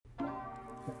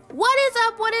is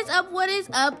up? What is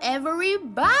up,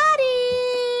 everybody?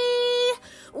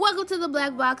 Welcome to the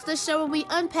Black Box, the show where we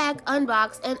unpack,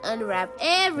 unbox, and unwrap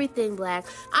everything black.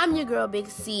 I'm your girl, Big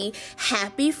C.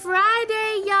 Happy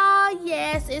Friday, y'all.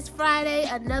 Yes, it's Friday.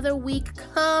 Another week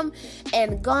come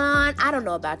and gone. I don't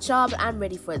know about y'all, but I'm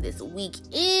ready for this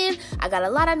weekend. I got a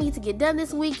lot I need to get done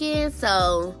this weekend,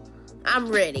 so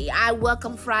I'm ready. I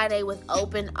welcome Friday with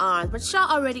open arms. But y'all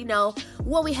already know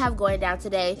what we have going down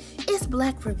today. It's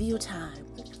Black review time.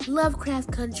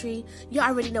 LoveCraft Country. You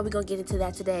already know we're going to get into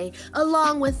that today.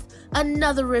 Along with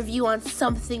another review on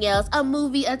something else. A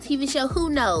movie, a TV show. Who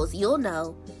knows? You'll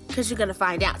know, because you're going to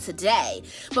find out today.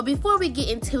 But before we get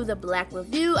into the Black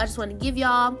review, I just want to give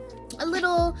y'all a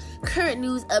little current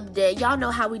news update. Y'all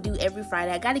know how we do every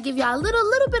Friday. I got to give y'all a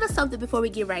little bit of something before we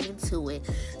get right into it.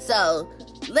 So,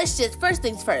 let's just, first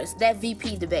things first, that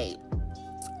VP debate.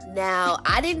 Now,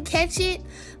 I didn't catch it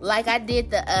like I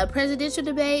did the presidential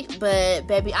debate, but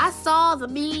baby, I saw the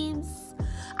memes,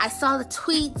 I saw the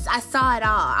tweets, I saw it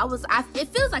all. It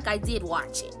feels like I did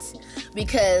watch it,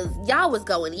 because y'all was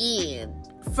going in.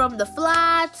 From the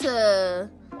fly to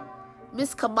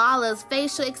Miss Kamala's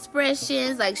facial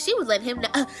expressions, like she was letting him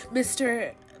know,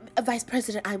 Mr. Vice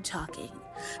President, I'm talking.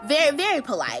 Very, very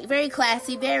polite, very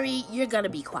classy, very, you're gonna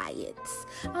be quiet.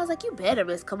 I was like, you better,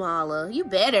 Miss Kamala, you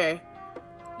better.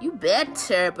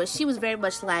 But she was very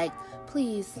much like,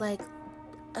 please, like,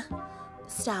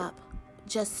 stop,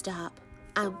 just stop.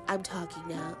 I'm talking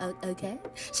now, okay?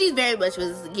 She very much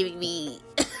was giving me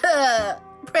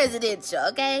presidential,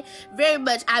 okay? Very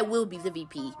much, I will be the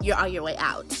VP. You're on your way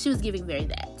out. She was giving very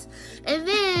that. And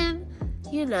then,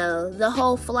 you know, the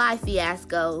whole fly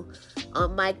fiasco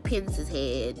on Mike Pence's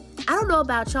head. I don't know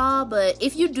about y'all, but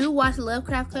if you do watch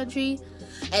LoveCraft Country,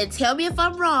 and tell me if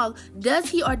I'm wrong, does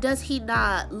he or does he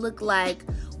not look like,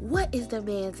 what is the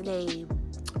man's name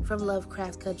from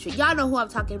LoveCraft Country? Y'all know who I'm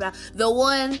talking about. The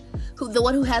one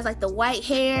who has like the white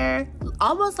hair,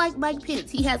 almost like Mike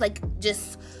Pence. He has like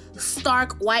just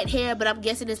stark white hair, but I'm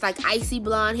guessing it's like icy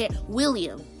blonde hair.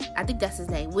 William. I think that's his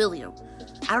name, William.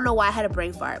 I don't know why I had a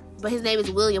brain fart, but his name is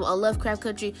William on LoveCraft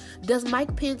Country. Does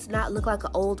Mike Pence not look like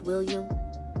an old William?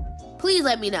 Please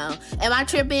let me know. Am I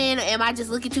tripping? Am I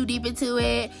just looking too deep into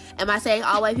it? Am I saying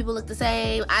all white people look the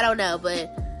same? I don't know,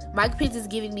 but Mike Pence is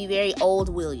giving me very old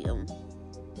William.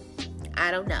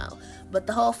 I don't know. But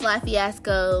the whole fly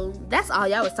fiasco, that's all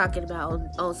y'all was talking about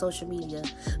on social media.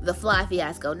 The fly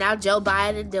fiasco. Now Joe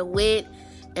Biden done went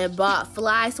and bought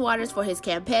fly swatters for his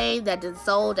campaign that done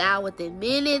sold out within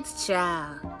minutes.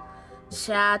 Child.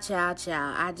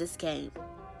 I just can't.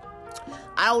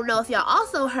 I don't know if y'all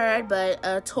also heard,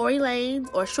 but Tory Lanez,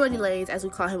 or Shorty Lanez as we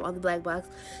call him on the Black Box,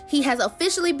 he has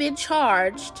officially been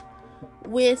charged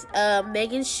with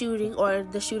Megan's shooting, or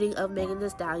the shooting of Megan Thee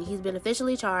Stallion. He's been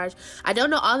officially charged. I don't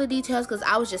know all the details because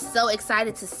I was just so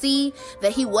excited to see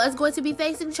that he was going to be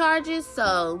facing charges,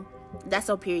 so that's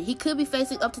on period. He could be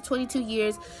facing up to 22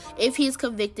 years if he's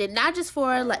convicted, not just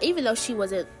for, like, even though she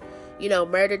wasn't, you know,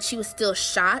 murdered, she was still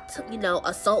shot, you know,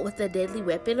 assault with a deadly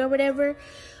weapon or whatever.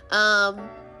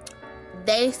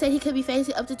 They said he could be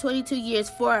facing up to 22 years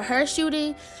for her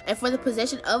shooting and for the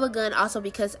possession of a gun, also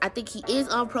because I think he is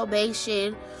on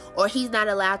probation, or he's not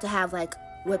allowed to have, like,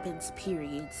 weapons,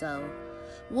 period. So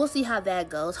we'll see how that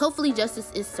goes. Hopefully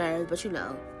justice is served, but you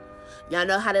know, y'all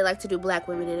know how they like to do black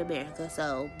women in America,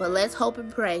 so, but let's hope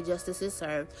and pray justice is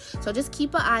served. So just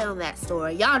keep an eye on that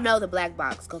story. Y'all know the Black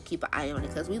Box gonna keep an eye on it,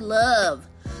 because we love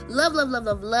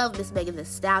Miss Megan Thee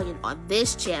Stallion on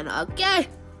this channel, okay?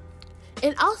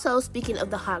 And also, speaking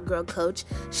of the hot girl coach,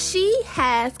 she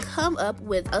has come up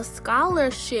with a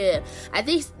scholarship. I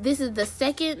think this is the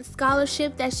second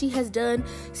scholarship that she has done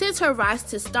since her rise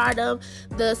to stardom.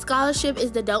 The scholarship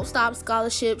is the Don't Stop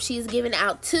Scholarship. She's given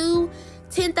out two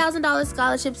 $10,000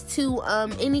 scholarships to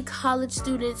any college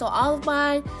student. So all of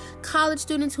my college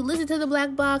students who listen to the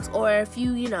Black Box, or if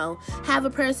you know, have a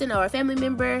person or a family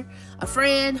member, a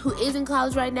friend who is in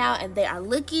college right now and they are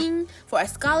looking for a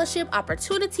scholarship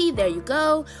opportunity, there you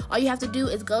go. All you have to do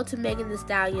is go to Megan Thee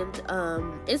Stallion's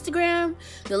Instagram.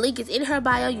 The link is in her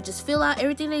bio. You just fill out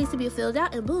everything that needs to be filled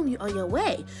out, and boom, you're on your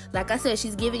way. Like I said,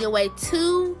 she's giving away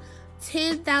two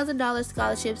 $10,000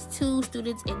 scholarships to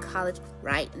students in college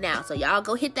right now. So y'all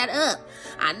go hit that up.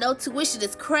 I know tuition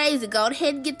is crazy. Go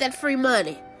ahead and get that free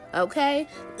money, okay?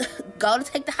 Go to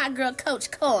take the hot girl coach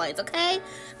coins, okay?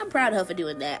 I'm proud of her for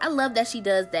doing that. I love that she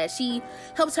does that. She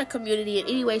helps her community in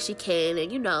any way she can.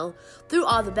 And you know, through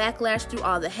all the backlash, through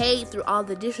all the hate, through all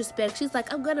the disrespect, she's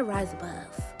like, I'm gonna rise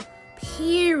above.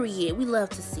 Period. We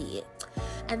love to see it.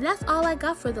 And that's all I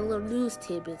got for the little news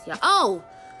tidbits, y'all. Oh,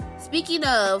 speaking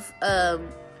of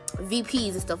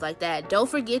VPs and stuff like that. Don't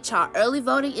forget, y'all, early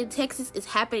voting in Texas is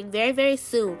happening very, very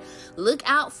soon. Look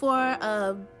out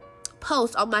for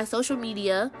posts on my social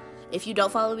media. If you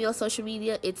don't follow me on social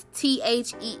media, it's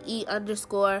THEE_BLAQ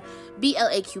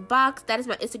box. That is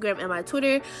my Instagram and my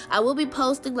Twitter. I will be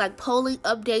posting like polling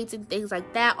updates and things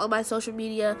like that on my social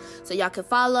media, so y'all can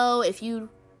follow. If you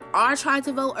are trying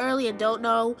to vote early and don't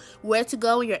know where to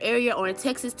go in your area or in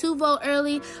Texas to vote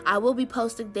early, I will be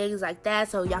posting things like that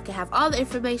so y'all can have all the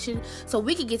information so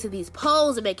we can get to these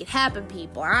polls and make it happen,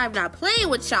 people. I'm not playing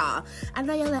with y'all. I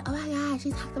know y'all like, oh my God,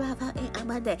 she talked about voting on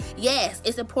Monday. Yes,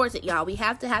 it's important, y'all. We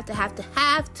have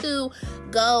to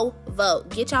go vote.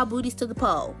 Get y'all booties to the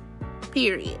poll.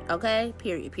 Period. Okay?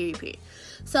 Period.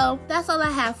 So that's all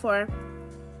I have for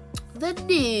the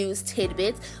news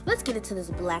tidbits. Let's get into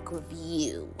this BlaQ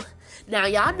review. Now,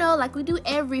 y'all know, like we do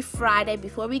every Friday,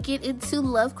 before we get into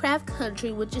LoveCraft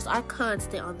Country, which is our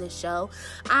constant on this show,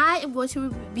 I am going to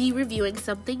be reviewing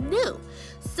something new.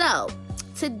 So,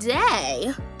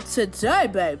 today,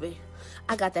 baby,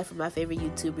 I got that from my favorite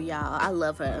YouTuber, y'all. I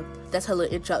love her. That's her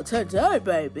little intro. Today,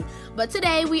 baby. But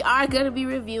today, we are going to be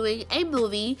reviewing a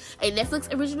movie, a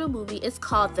Netflix original movie. It's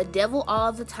called The Devil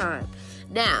All the Time.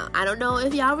 Now, I don't know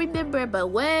if y'all remember, but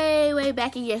way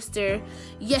back in yester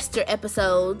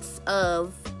episodes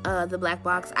of the Black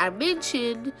Box, I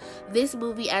mentioned this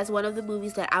movie as one of the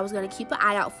movies that I was going to keep an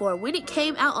eye out for when it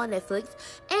came out on Netflix,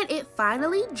 and it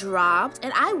finally dropped,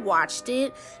 and I watched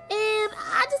it, and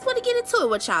I just want to get into it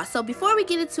with y'all. So before we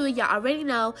get into it, y'all already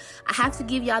know I have to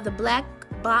give y'all the Black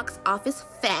Box Office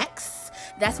facts.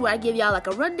 That's where I give y'all like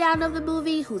a rundown of the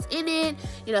movie, who's in it,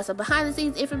 some behind the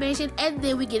scenes information, and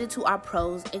then we get into our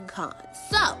pros and cons.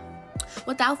 So,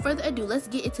 without further ado, let's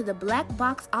get into the Black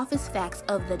Box Office facts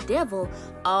of The Devil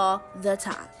All the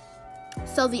Time.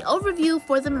 So the overview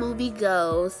for the movie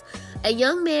goes, a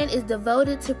young man is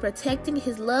devoted to protecting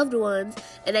his loved ones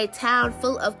in a town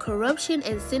full of corruption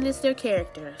and sinister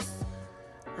characters.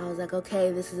 I was like,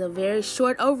 okay, this is a very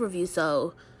short overview,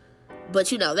 so... But,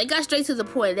 they got straight to the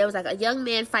point. There was like a young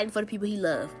man fighting for the people he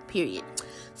loved, period.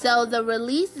 So, the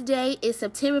release date is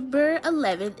September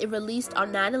 11th. It released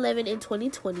on 9/11 in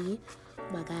 2020. Oh,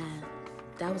 my God.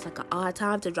 That was like an odd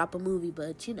time to drop a movie,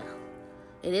 but, it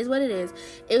is what it is.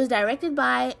 It was directed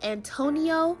by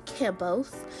Antonio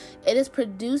Campos. It is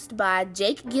produced by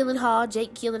Jake Gyllenhaal.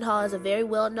 Jake Gyllenhaal is a very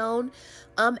well-known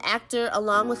actor,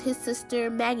 along with his sister,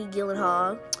 Maggie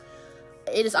Gyllenhaal.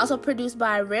 It is also produced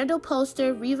by Randall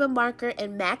Poster, Reva Marker,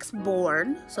 and Max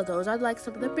Bourne. So those are like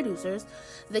some of the producers.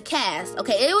 The cast.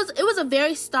 Okay, it was a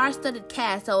very star-studded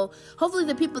cast. So hopefully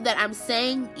the people that I'm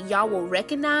saying y'all will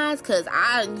recognize, because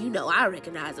I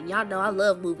recognize them. Y'all know I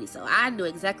love movies, so I knew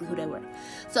exactly who they were.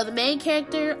 So the main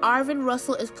character, Arvin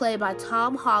Russell, is played by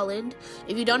Tom Holland.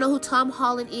 If you don't know who Tom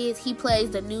Holland is, he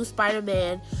plays the new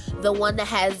Spider-Man, the one that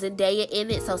has Zendaya in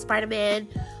it. So Spider-Man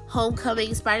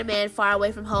Homecoming, Spider-Man Far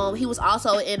Away From Home. He was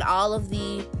also in not all of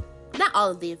the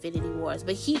Infinity Wars,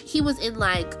 but he was in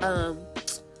like not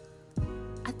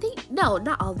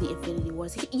all the Infinity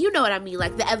Wars. You know what I mean,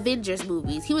 like the Avengers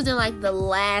movies. He was in like the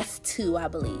last two, I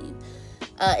believe,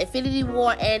 Infinity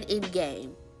War and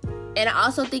Endgame. And I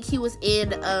also think he was in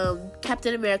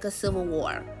Captain America: Civil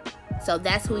War. So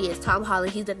that's who he is, Tom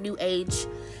Holland. He's a new age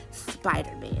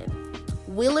Spider-Man.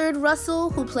 Willard Russell,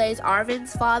 who plays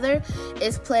Arvin's father,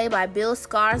 is played by Bill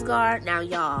Skarsgård. Now,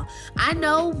 y'all, I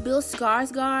know Bill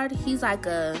Skarsgård.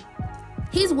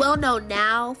 He's well known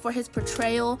now for his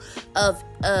portrayal of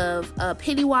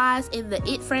Pennywise in the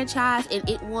It franchise, in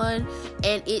It 1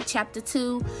 and It Chapter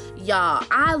 2. Y'all,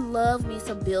 I love me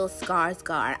some Bill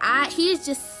Skarsgård. He's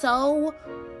just so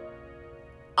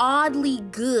oddly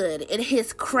good in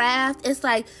his craft. It's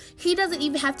like he doesn't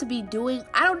even have to be doing,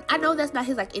 I know that's not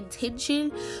his like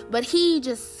intention, but he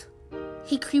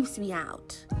creeps me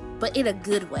out, but in a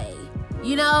good way.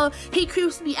 He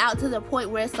creeps me out to the point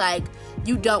where it's like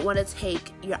you don't want to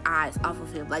take your eyes off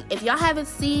of him. Like, if y'all haven't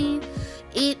seen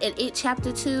It and It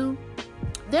Chapter 2,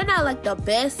 they're not like the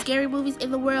best scary movies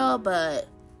in the world, but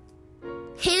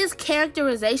his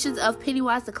characterizations of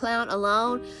Pennywise the Clown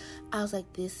alone, I was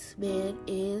like, this man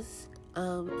is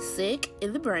sick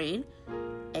in the brain,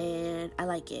 and I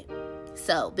like it.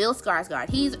 So, Bill Skarsgård,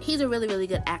 he's a really, really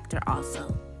good actor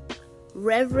also.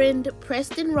 Reverend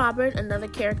Preston Robert, another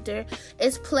character,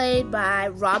 is played by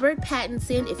Robert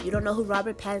Pattinson. If you don't know who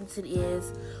Robert Pattinson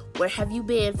is, where have you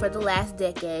been for the last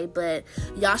decade? But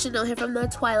y'all should know him from the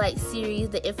Twilight series,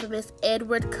 the infamous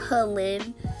Edward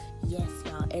Cullen. Yes,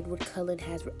 y'all, Edward Cullen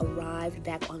has arrived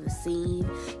back on the scene.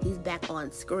 He's back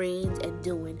on screens and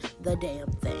doing the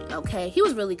damn thing, okay? He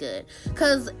was really good.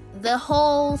 Because the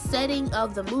whole setting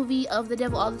of the movie of The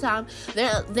Devil All the Time,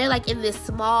 they're like in this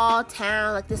small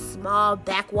town, like this small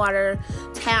backwater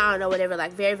town or whatever,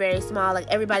 like very, very small. Like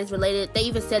everybody's related. They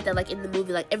even said that like in the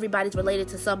movie, like everybody's related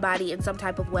to somebody in some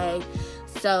type of way.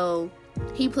 So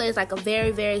he plays like a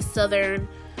very, very southern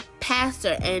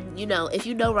pastor, and you know, if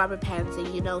you know Robert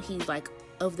Pattinson, you know he's like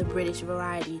of the British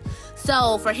variety.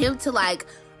 So for him to like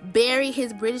bury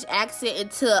his British accent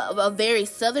into a very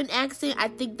southern accent, I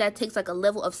think that takes like a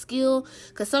level of skill,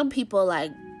 because some people,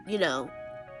 like, you know,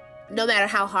 no matter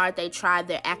how hard they try,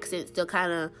 their accent still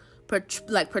kind of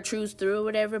protrudes through or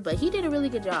whatever. But he did a really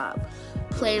good job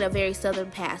playing a very southern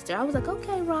pastor. I was like,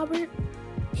 okay, Robert.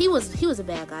 He was a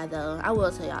bad guy though. I will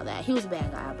tell y'all that he was a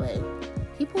bad guy, but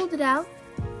he pulled it out.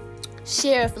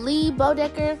 Sheriff Lee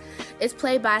Bodecker is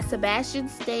played by Sebastian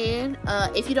Stan.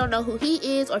 If you don't know who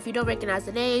he is, or if you don't recognize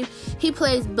the name, he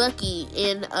plays Bucky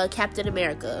in Captain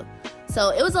America.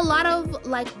 So it was a lot of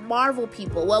like Marvel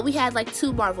people. Well, we had like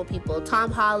two Marvel people,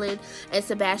 Tom Holland and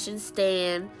Sebastian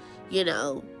Stan. You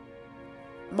know,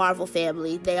 Marvel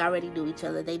family. They already knew each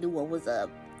other. They knew what was up.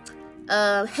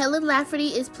 Helen Lafferty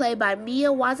is played by Mia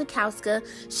Wasikowska.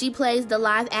 She plays the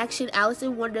live-action Alice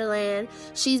in Wonderland.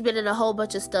 She's been in a whole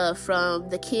bunch of stuff, from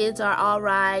The Kids Are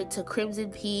Alright to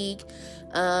Crimson Peak.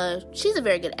 She's a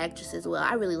very good actress as well.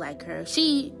 I really like her.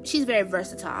 She's very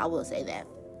versatile, I will say that.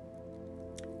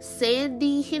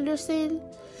 Sandy Henderson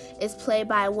is played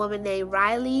by a woman named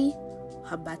Riley.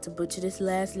 I'm about to butcher this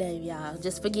last name, y'all.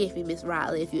 Just forgive me, Miss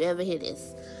Riley, if you ever hear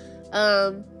this.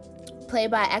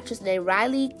 Played by an actress named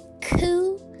Riley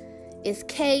Keough. Is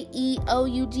Keough.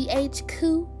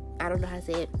 Keough. I don't know how to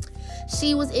say it.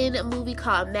 She was in a movie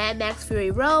called Mad Max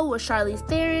Fury Road with Charlize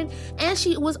Theron, and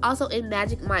she was also in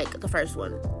Magic Mike, the first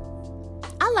one.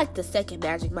 I like the second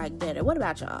Magic Mike better. What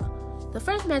about y'all? The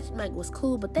first Magic Mike was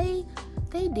cool, but they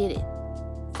did it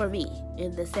for me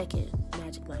in the second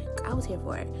Magic Mike. I was here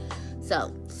for it.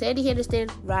 So, Sandy Henderson,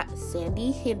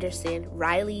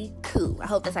 Riley Keough. I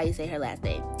hope that's how you say her last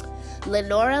name.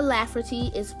 Lenora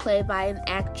Lafferty is played by an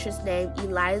actress named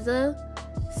Eliza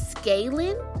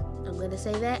Scanlen. I'm going to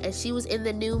say that. And she was in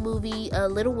the new movie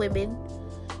Little Women.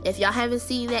 If y'all haven't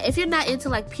seen that, if you're not into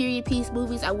like period piece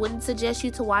movies, I wouldn't suggest you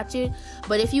to watch it.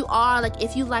 But if you are, like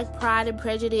if you like Pride and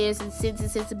Prejudice and Sense and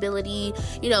Sensibility,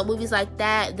 you know, movies like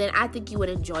that, then I think you would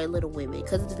enjoy Little Women,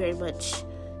 because it's very much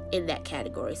in that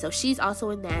category. So she's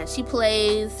also in that. She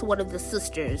plays one of the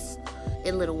sisters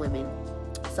in Little Women.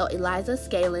 So Eliza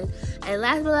Scanlen. And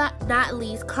last but not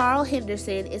least, Carl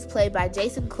Henderson is played by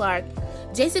Jason Clarke.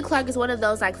 Jason Clarke is one of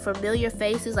those like familiar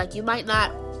faces. Like you might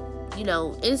not, you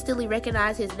know, instantly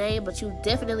recognize his name, but you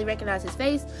definitely recognize his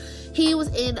face. He was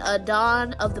in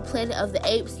Dawn of the Planet of the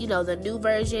Apes, you know, the new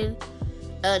version.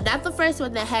 Not the first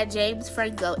one that had James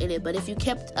Franco in it, but if you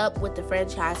kept up with the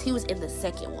franchise, he was in the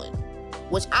second one,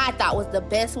 which I thought was the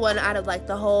best one out of like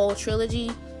the whole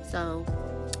trilogy. So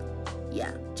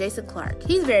yeah, Jason Clarke.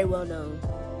 He's very well known.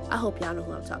 I hope y'all know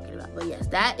who I'm talking about. But yes,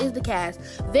 that is the cast.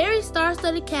 Very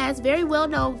star-studded cast. Very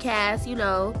well-known cast, you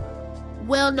know.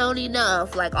 Well-known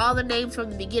enough. Like, all the names from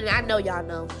the beginning, I know y'all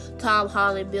know. Tom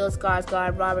Holland, Bill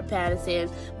Skarsgård, Robert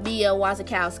Pattinson, Mia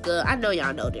Wasikowska. I know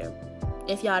y'all know them.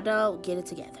 If y'all don't, get it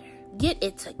together. Get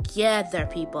it together,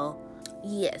 people.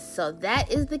 Yes, so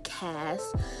that is the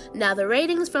cast. Now, the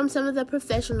ratings from some of the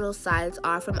professional sites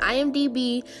are from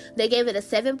IMDb. They gave it a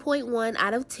 7.1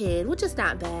 out of 10, which is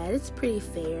not bad. It's pretty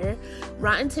fair.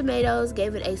 Rotten Tomatoes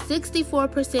gave it a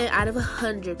 64% out of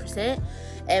 100%.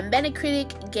 And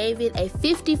Metacritic gave it a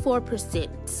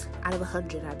 54% out of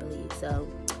 100, I believe. So,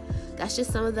 that's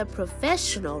just some of the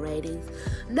professional ratings.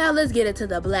 Now, let's get into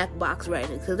the black box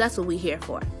ratings, because that's what we're here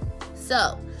for.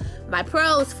 So, my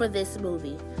pros for this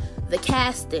movie. The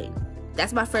casting.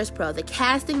 That's my first pro. The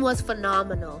casting was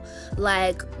phenomenal.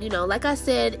 Like, you know, like I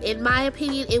said, in my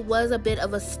opinion, it was a bit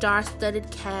of a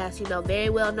star-studded cast. You know, very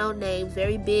well-known names,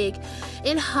 very big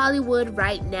in Hollywood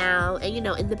right now, and, you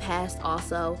know, in the past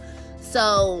also.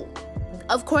 So,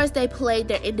 of course, they played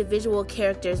their individual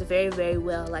characters very, very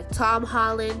well. Like Tom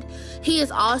Holland, he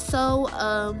is also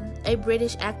a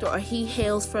British actor, or he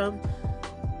hails from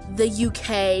the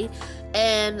UK.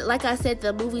 And like I said,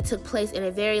 the movie took place in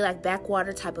a very like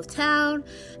backwater type of town,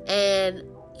 and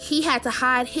he had to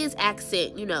hide his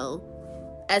accent, you know,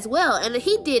 as well. And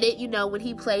he did it, you know, when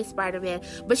he played Spider-Man.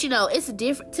 But you know, it's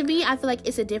different to me. I feel like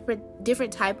it's a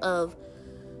different type of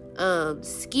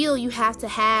skill you have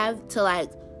to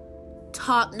like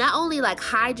talk, not only like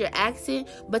hide your accent,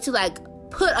 but to like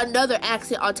put another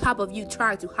accent on top of you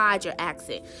trying to hide your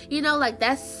accent. You know, like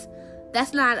that's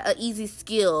that's not an easy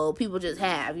skill people just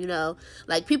have, you know.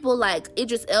 Like, people like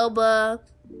Idris Elba,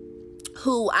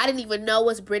 who I didn't even know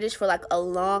was British for like a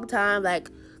long time. Like,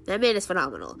 that man is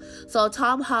phenomenal. So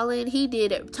Tom Holland,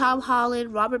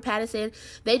 Robert Pattinson,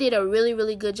 they did a really,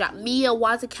 really good job. Mia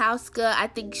Wasikowska, I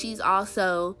think she's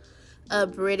also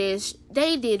British.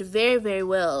 They did very, very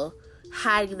well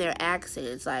hiding their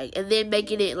accents, like, and then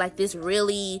making it like this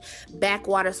really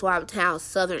backwater swamp town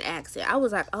southern accent. I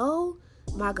was like, oh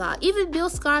my god. Even Bill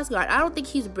Skarsgård, I don't think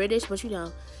he's British, but you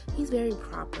know, he's very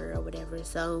proper or whatever.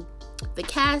 So the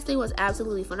casting was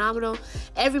absolutely phenomenal.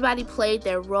 Everybody played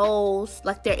their roles,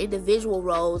 like their individual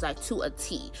roles, like to a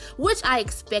T, which I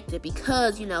expected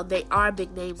because, you know, they are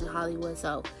big names in Hollywood.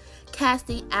 So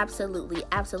casting absolutely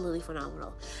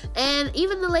phenomenal. And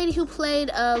even the lady who played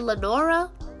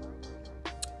Lenora,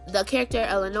 the character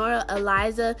Lenora,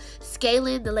 Eliza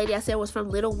Scanlen, the lady I said was from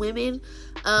Little Women,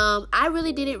 I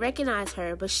really didn't recognize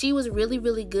her, but she was really,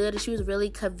 really good, and she was really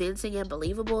convincing and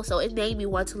believable, so it made me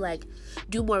want to, like,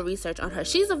 do more research on her.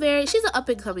 She's an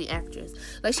up-and-coming actress.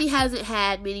 Like, she hasn't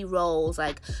had many roles.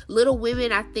 Like, Little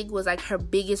Women, I think, was, like, her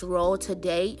biggest role to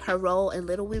date. Her role in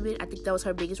Little Women, I think that was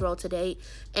her biggest role to date,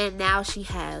 and now she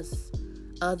has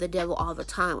The Devil All the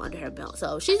Time under her belt.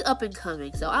 So she's up and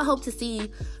coming. So I hope to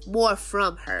see more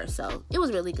from her. So it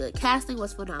was really good. Casting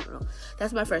was phenomenal.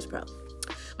 That's my first pro.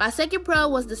 My second pro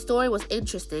was the story was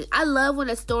interesting. I love when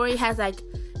a story has like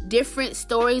different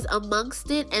stories amongst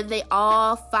it, and they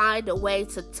all find a way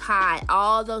to tie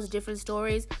all those different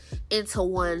stories into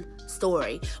one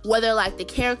story. Whether like the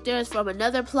characters from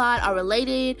another plot are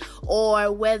related,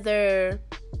 or whether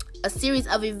a series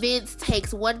of events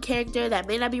takes one character that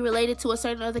may not be related to a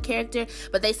certain other character,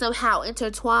 but they somehow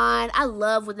intertwine. I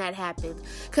love when that happens,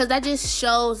 because that just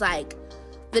shows like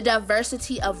the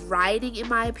diversity of writing, in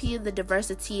my opinion, the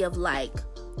diversity of like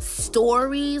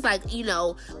stories. Like, you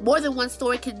know, more than one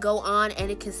story can go on,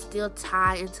 and it can still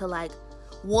tie into like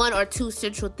one or two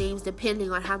central themes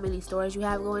depending on how many stories you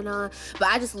have going on. But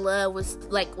I just love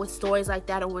when stories like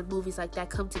that, or when movies like that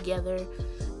come together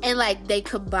and like they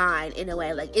combine in a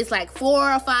way. Like, it's like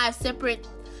 4 or 5 separate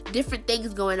different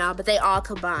things going on, but they all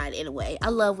combine in a way. I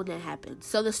love when that happens.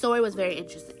 So the story was very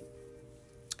interesting.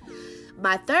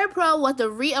 My third pro was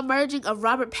the re-emerging of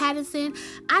Robert Pattinson.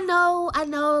 I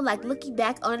know, like, looking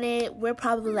back on it, we're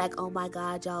probably like, oh my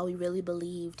god, y'all, we really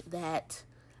believed that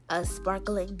a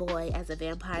sparkling boy as a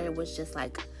vampire was just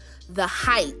like the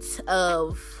height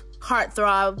of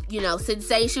heartthrob, you know,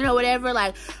 sensation or whatever.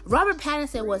 Like, Robert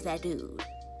Pattinson was that dude.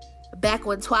 Back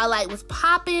when Twilight was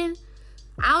popping,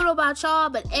 I don't know about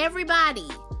y'all, but everybody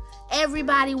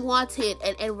wanted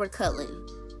an Edward Cullen.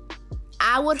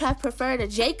 I would have preferred a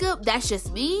Jacob, that's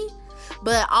just me,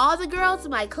 but all the girls in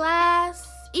my class,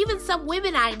 even some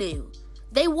women I knew,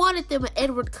 they wanted them an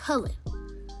Edward Cullen.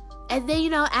 And then, you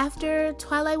know, after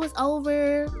Twilight was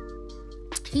over,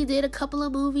 he did a couple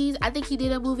of movies. I think he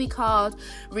did a movie called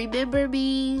Remember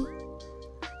Me,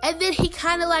 and then he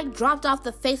kind of like dropped off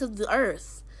the face of the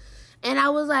earth. And I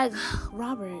was like,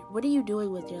 Robert, what are you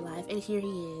doing with your life? And here he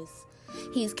is.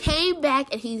 He's came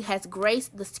back, and he has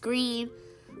graced the screen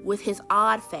with his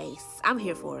odd face. I'm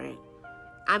here for it.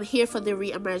 I'm here for the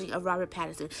re-emerging of Robert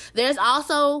Pattinson. There's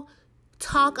also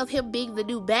talk of him being the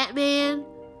new Batman.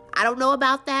 I don't know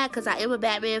about that, because I am a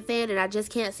Batman fan, and I just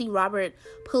can't see Robert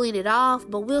pulling it off.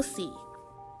 But we'll see.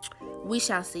 We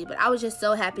shall see. But I was just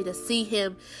so happy to see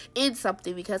him in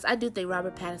something, because I do think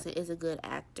Robert Pattinson is a good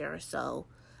actor. So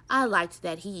I liked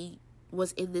that he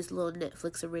was in this little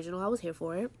Netflix original. I was here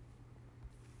for it.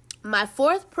 My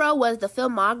fourth pro was the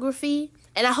filmography.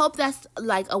 And I hope that's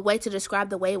like a way to describe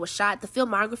the way it was shot. The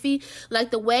filmography,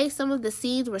 like the way some of the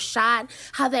scenes were shot,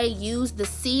 how they used the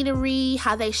scenery,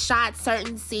 how they shot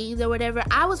certain scenes or whatever.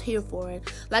 I was here for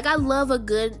it. Like, I love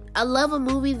a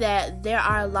movie that there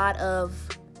are a lot of,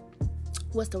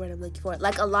 what's the word I'm looking for?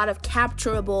 Like, a lot of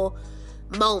capturable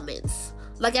moments.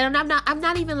 Like, and I'm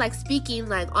not even like speaking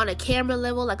like on a camera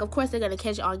level. Like, of course they're gonna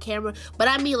catch it on camera, but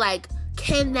I mean, like,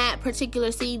 can that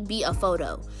particular scene be a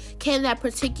photo? Can that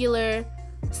particular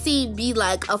scene be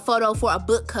like a photo for a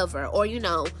book cover, or, you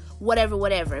know,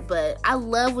 whatever. But I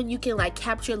love when you can like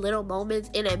capture little moments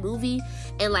in a movie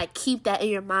and like keep that in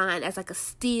your mind as like a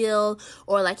still,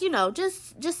 or like, you know,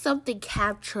 just something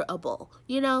capturable,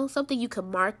 you know, something you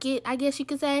can market, I guess you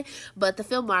could say. But the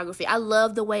filmography, I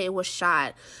love the way it was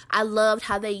shot. I loved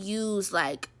how they used,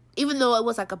 like, even though it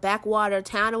was like a backwater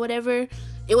town or whatever,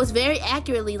 it was very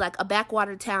accurately like a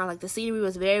backwater town. Like, the scenery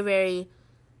was very, very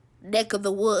neck of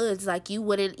the woods. Like, you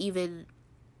wouldn't even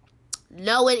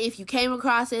know it if you came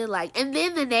across it. Like, and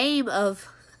then the name of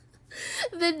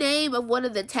The name of one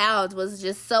of the towns was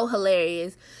just so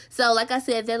hilarious. So, like I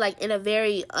said, they're like in a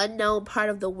very unknown part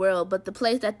of the world, but the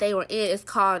place that they were in is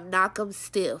called Knock'em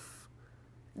Stiff.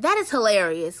 That is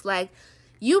hilarious. Like,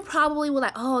 you probably were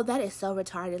like, oh, that is so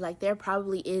retarded. Like, there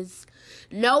probably is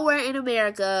nowhere in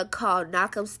America called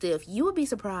Knock'em Stiff. You would be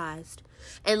surprised.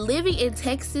 And living in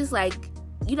Texas, like,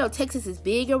 you know, Texas is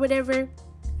big or whatever.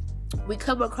 We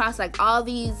come across, like, all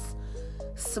these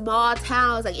small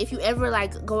towns. Like, if you ever,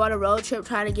 like, go on a road trip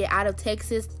trying to get out of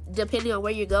Texas, depending on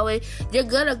where you're going, you're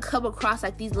gonna come across,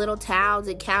 like, these little towns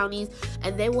and counties,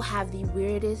 and they will have the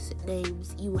weirdest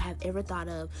names you have ever thought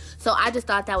of. So I just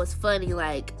thought that was funny,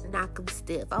 like, Knock'em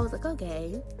Stiff. I was like,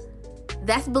 okay,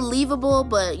 that's believable,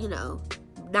 but, you know,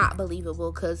 not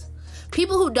believable, because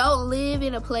people who don't live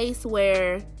in a place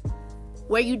where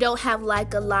you don't have,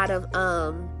 like, a lot of,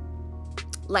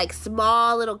 like,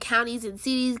 small little counties and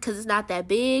cities, because it's not that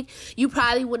big, you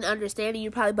probably wouldn't understand it.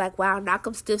 You'd probably be like, wow,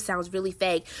 Knock'em Stiff sounds really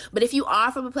fake. But if you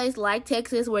are from a place like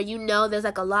Texas, where you know there's,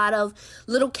 like, a lot of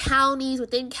little counties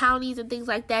within counties and things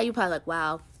like that, you're probably like,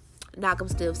 wow, Knock'em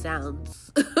Stiff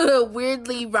sounds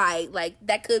weirdly right. Like,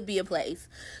 that could be a place.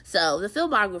 So the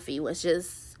filmography was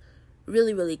just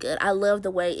really, really good. I love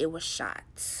the way it was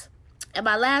shot. And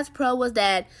my last pro was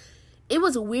that it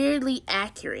was weirdly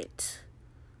accurate.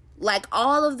 Like,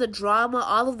 all of the drama,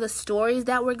 all of the stories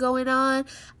that were going on,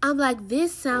 I'm like,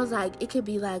 this sounds like it could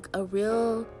be, like, a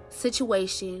real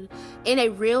situation in a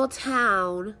real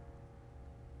town.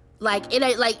 Like,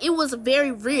 it was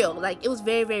very real. Like, it was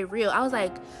very, very real. I was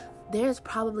like, there's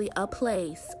probably a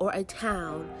place or a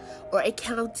town or a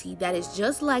county that is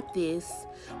just like this,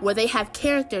 where they have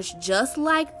characters just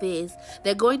like this.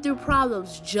 They're going through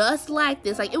problems just like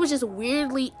this. Like, it was just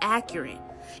weirdly accurate.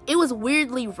 It was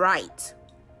weirdly right.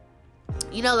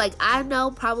 You know, like, I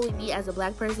know probably me as a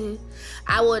black person,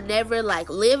 I would never, like,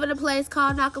 live in a place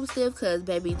called Knock'em Stiff, because,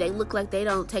 baby, they look like they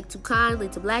don't take too kindly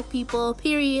to black people,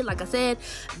 period. Like I said,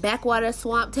 backwater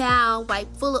swamp town,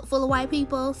 full of white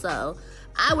people. So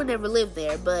I would never live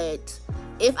there. But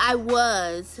if I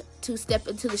was to step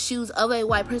into the shoes of a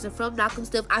white person from Knock'em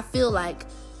Stiff, I feel like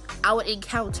I would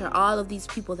encounter all of these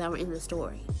people that were in the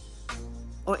story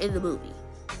or in the movie.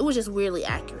 It was just weirdly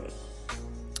accurate.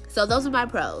 So those are my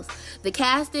pros. The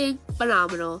casting,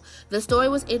 phenomenal. The story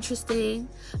was interesting.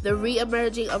 The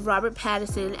re-emerging of Robert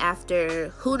Pattinson after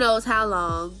who knows how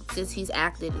long since he's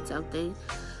acted in something.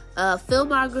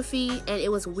 Filmography, and it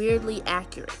was weirdly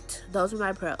accurate. Those are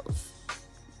my pros.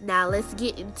 Now let's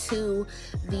get into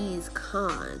these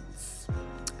cons.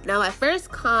 Now my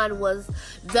first con was,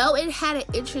 though it had an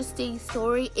interesting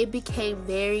story, it became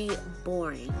very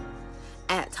boring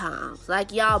at times.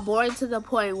 Like, y'all, boring to the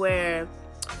point where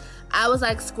I was,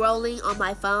 like, scrolling on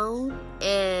my phone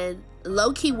and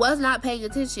low-key was not paying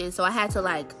attention. So I had to,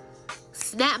 like,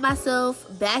 snap myself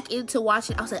back into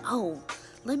watching. I was like, oh,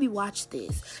 let me watch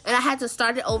this. And I had to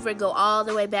start it over and go all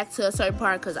the way back to a certain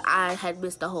part because I had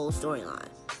missed the whole storyline.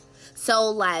 So,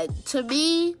 like, to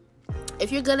me,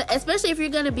 especially if you're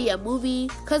gonna be a movie,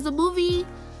 because the movie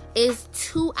is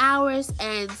 2 hours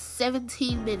and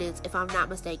 17 minutes, if I'm not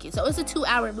mistaken. So it's a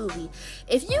 2-hour movie.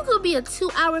 If you could be a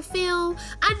 2-hour film,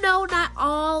 I know not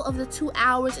all of the 2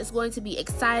 hours is going to be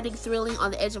exciting, thrilling,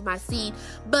 on the edge of my seat,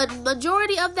 but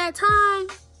majority of that time,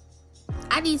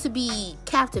 I need to be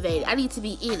captivated. I need to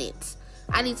be in it.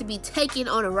 I need to be taken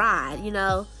on a ride, you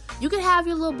know. You can have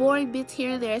your little boring bits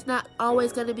here and there. It's not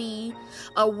always going to be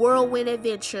a whirlwind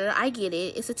adventure. I get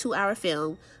it. It's a 2-hour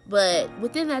film. But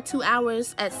within that 2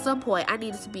 hours, at some point, I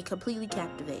needed to be completely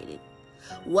captivated.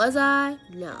 Was I?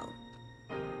 No.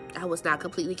 I was not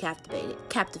completely captivated.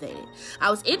 I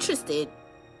was interested.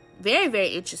 Very, very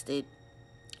interested.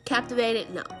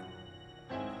 Captivated? No.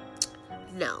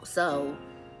 No. So,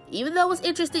 even though it was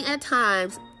interesting at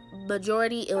times,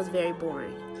 majority, it was very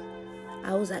boring.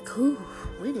 I was like, whew,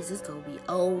 when is this gonna be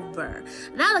over?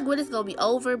 Not like when it's gonna be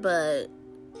over, but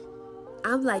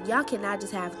I'm like, y'all cannot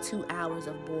just have 2 hours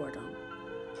of boredom.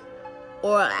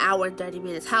 Or an hour and 30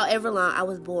 minutes. However long I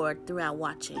was bored throughout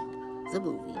watching the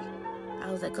movie.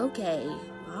 I was like, okay,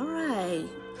 alright.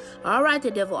 Alright, the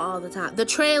devil all the time. The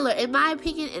trailer, in my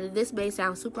opinion, and this may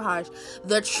sound super harsh,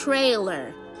 the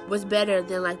trailer was better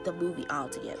than, like, the movie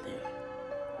altogether.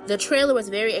 The trailer was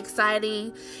very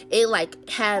exciting. It, like,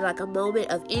 had, like, a moment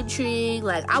of intrigue.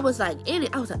 Like, I was, like, in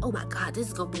it. I was like, oh, my God, this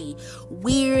is going to be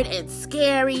weird and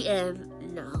scary. And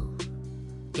no,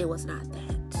 it was not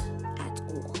that at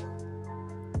all.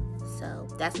 So,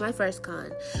 that's my first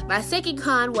con. My second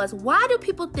con was, why do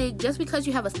people think just because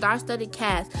you have a star-studded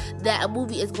cast that a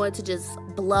movie is going to just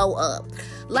blow up?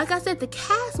 Like I said, the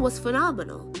cast was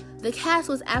phenomenal. The cast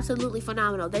was absolutely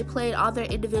phenomenal. They played all their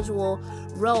individual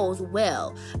roles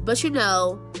well. But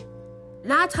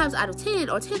 9 times out of 10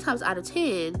 or 10 times out of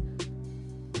 10,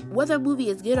 whether a movie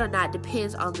is good or not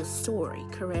depends on the story,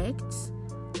 correct?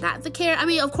 Not the character. I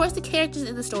mean, of course, the characters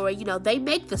in the story, they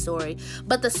make the story.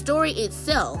 But the story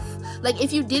itself, like,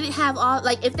 if you didn't have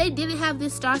if they didn't have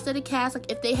this star-studded cast,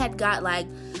 like, if they had got, like,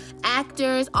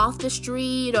 actors off the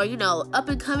street or,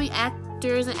 up-and-coming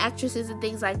actors and actresses and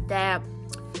things like that,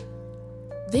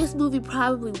 this movie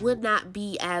probably would not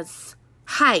be as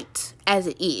hyped as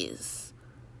it is.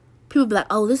 People would be like,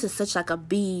 oh, this is such, like, a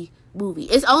B movie.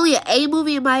 It's only an A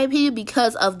movie, in my opinion,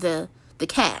 because of the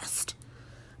cast.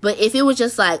 But if it was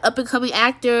just, like, up-and-coming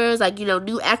actors, like,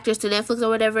 new actors to Netflix or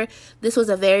whatever, this was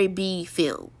a very B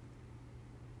film.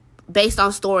 Based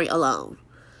on story alone.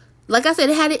 Like I said,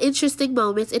 it had its interesting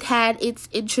moments. It had its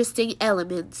interesting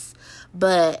elements.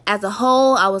 But as a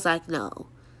whole, I was like, no.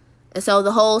 And so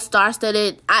the whole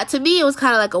star-studded, to me, it was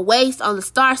kind of like a waste on the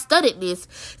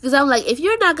star-studdedness. Because I'm like, if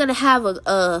you're not going to have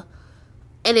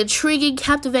an intriguing,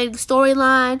 captivating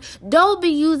storyline, don't be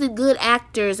using good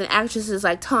actors and actresses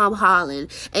like Tom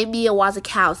Holland and Mia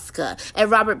Wasikowska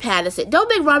and Robert Pattinson. Don't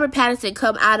make Robert Pattinson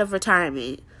come out of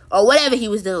retirement or whatever he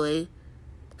was doing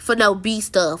for no B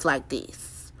stuff like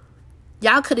this.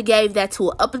 Y'all could have gave that to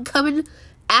an up-and-coming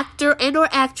actor and or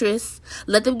actress.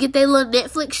 Let them get their little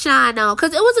Netflix shine on.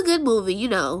 Because it was a good movie,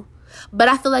 But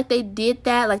I feel like they did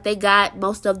that. Like, they got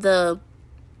most of the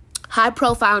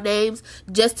high-profile names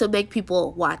just to make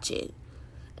people watch it.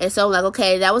 And so I'm like,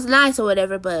 okay, that was nice or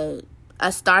whatever, but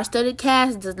a star-studded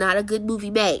cast does not a good movie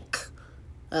make.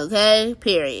 Okay?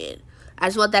 Period. I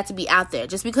just want that to be out there.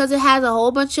 Just because it has a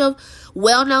whole bunch of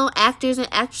well-known actors and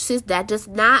actresses, that does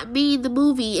not mean the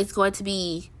movie is going to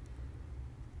be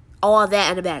all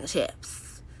that in a bag of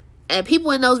chips. And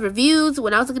people in those reviews,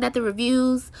 when I was looking at the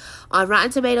reviews on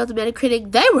Rotten Tomatoes and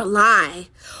Metacritic, they were lying.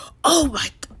 Oh my,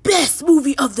 best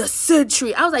movie of the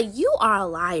century. I was like, you are a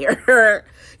liar.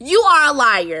 You are a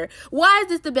liar. Why is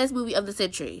this the best movie of the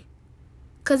century?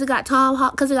 Because it got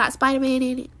because it got Spider-Man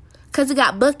in it. Because it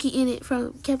got Bucky in it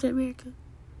from Captain America.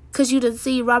 Because you didn't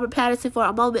see Robert Pattinson for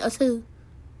a moment or two.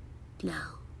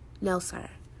 No, sir.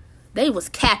 They was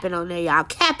capping on there, y'all.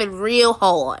 Capping real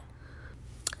hard.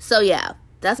 So, yeah.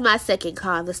 That's my second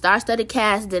con. The star-studded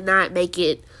cast did not make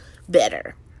it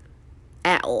better.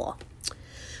 At all.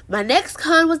 My next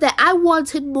con was that I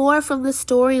wanted more from the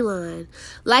storyline.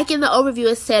 Like in the overview,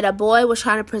 it said a boy was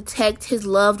trying to protect his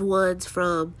loved ones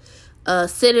from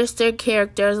sinister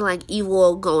characters and like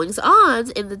evil goings-ons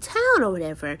in the town or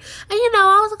whatever. And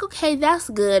I was like, okay, that's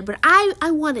good, but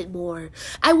I wanted more.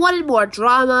 I wanted more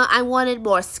drama. I wanted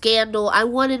more scandal. I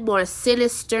wanted more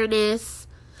sinisterness.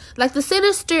 Like the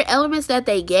sinister elements that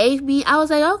they gave me, I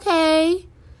was like, okay,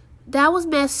 that was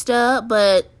messed up,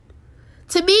 but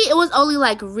to me, it was only,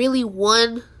 like, really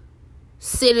one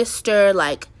sinister,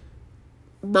 like,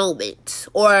 moment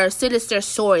or sinister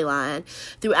storyline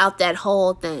throughout that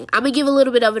whole thing. I'm going to give a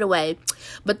little bit of it away.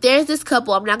 But there's this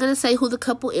couple. I'm not going to say who the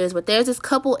couple is, but there's this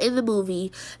couple in the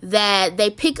movie that they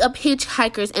pick up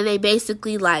hitchhikers and they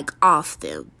basically, like, off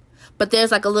them. But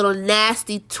there's, like, a little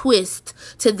nasty twist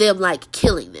to them, like,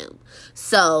 killing them.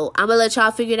 So, I'm going to let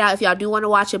y'all figure it out if y'all do want to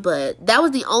watch it. But that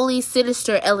was the only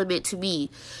sinister element to me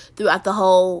throughout the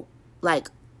whole, like,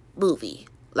 movie.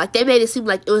 Like, they made it seem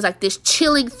like it was, like, this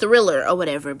chilling thriller or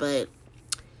whatever. But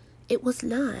it was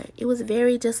not. It was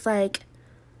very just, like,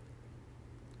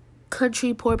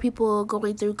 country poor people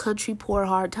going through country poor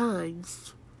hard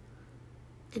times.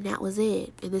 And that was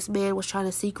it. And this man was trying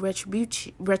to seek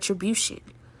retribution.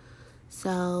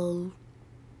 So,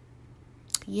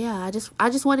 yeah, I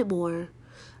just wanted more.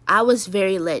 I was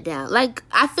very let down. Like,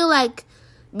 I feel like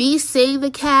me seeing the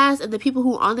cast and the people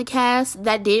who are on the cast,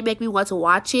 that did make me want to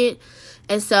watch it.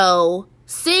 And so,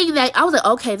 seeing that, I was like,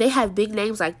 okay, they have big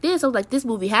names like this. I was like, this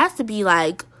movie has to be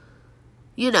like,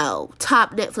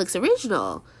 top Netflix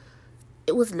original.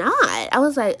 It was not. I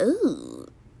was like, ooh,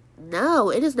 no,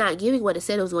 it is not giving what it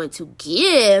said it was going to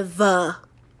give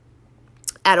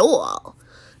at all.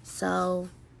 So,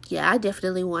 yeah, I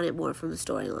definitely wanted more from the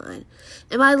storyline.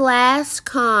 And my last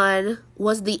con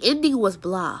was the ending was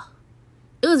blah.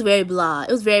 It was very blah.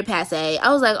 It was very passe.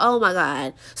 I was like, oh my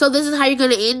God. So this is how you're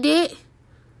going to end it?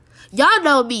 Y'all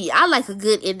know me. I like a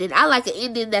good ending. I like an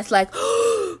ending that's like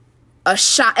a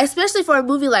shock. Especially for a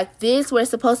movie like this where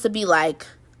it's supposed to be like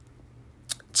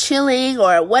chilling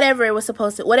or whatever it was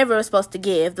supposed to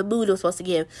give. The mood it was supposed to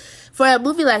give. For a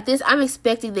movie like this, I'm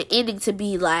expecting the ending to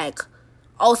be like,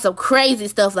 oh, some crazy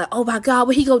stuff like, oh my God,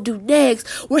 what he gonna do next?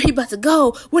 Where he about to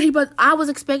go? I was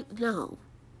expecting, no.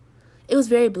 It was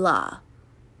very blah.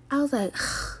 I was like,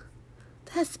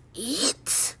 That's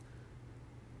it?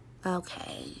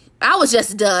 Okay. I was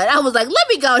just done. I was like, let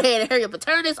me go ahead and hurry up and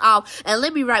turn this off and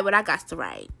let me write what I got to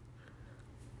write.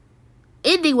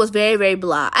 Ending was very, very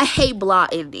blah. I hate blah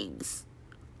endings.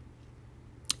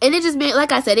 And it just made,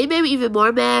 like I said, it made me even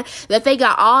more mad that they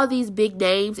got all these big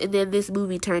names and then this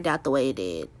movie turned out the way it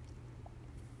did.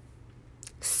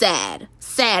 Sad.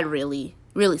 Sad, really.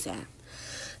 Really sad.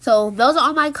 So those are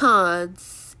all my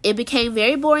cons. It became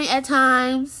very boring at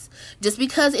times. Just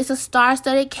because it's a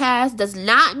star-studded cast does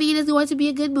not mean it's going to be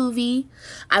a good movie.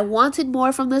 I wanted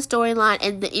more from the storyline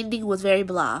and the ending was very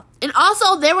blah. And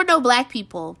also, there were no black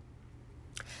people.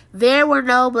 There were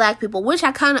no black people, which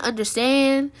I kind of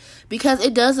understand because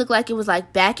it does look like it was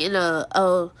like back in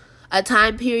a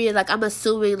time period. Like I'm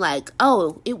assuming like,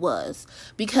 oh, it was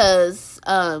because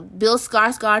Bill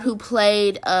Skarsgård, who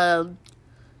played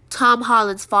Tom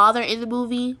Holland's father in the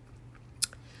movie,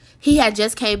 he had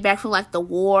just came back from like the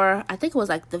war. I think it was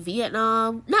like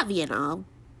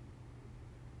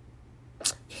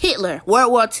Hitler,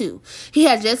 World War II. He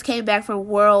had just came back from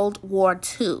World War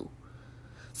II.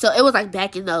 So it was like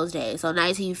back in those days. So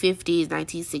 1950s,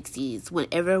 1960s,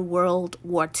 whenever World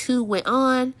War II went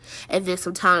on. And then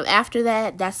some time after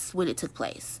that, that's when it took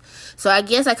place. So I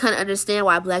guess I kind of understand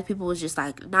why black people was just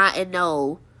like not in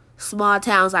no small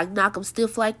towns like knock 'em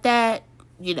stiff like that.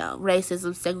 You know,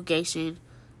 racism, segregation,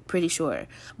 pretty sure.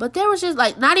 But there was just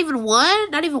like not even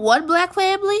one black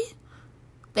family.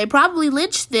 They probably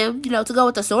lynched them, you know, to go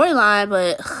with the storyline.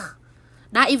 But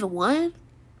not even one.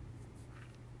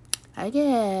 I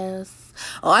guess,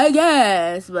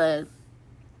 but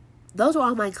those are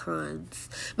all my cons.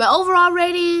 My overall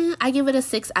rating, I give it a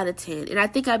 6 out of 10, and I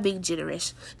think I'm being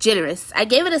generous. I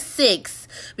gave it a 6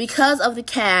 because of the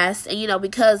cast, and, you know,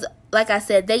 because, like I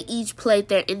said, they each played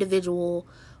their individual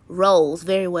roles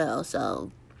very well,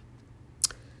 so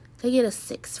they get a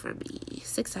 6 from me,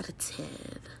 6 out of 10.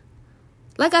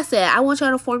 Like I said, I want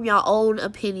y'all to form your own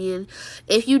opinion.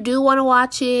 If you do want to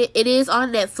watch it, it is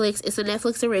on Netflix. It's a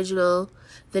Netflix original.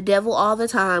 The Devil All the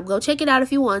Time. Go check it out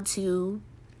if you want to.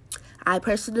 I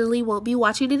personally won't be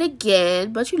watching it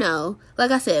again. But, you know,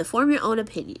 like I said, form your own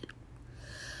opinion.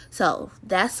 So,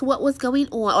 that's what was going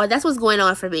on. Or that's what's going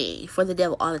on for me. For The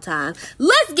Devil All the Time.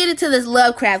 Let's get into this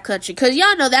LoveCraft Country. Because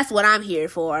y'all know that's what I'm here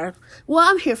for. Well,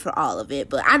 I'm here for all of it.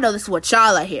 But I know this is what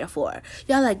y'all are here for.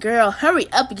 Y'all like, girl, hurry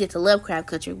up and get to LoveCraft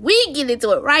Country. We get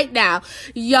into it right now.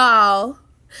 Y'all,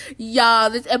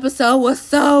 this episode was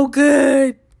so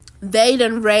good. They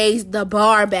done raised the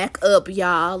bar back up,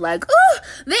 y'all. Like, ooh,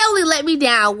 they only let me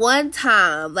down one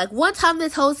time. Like, one time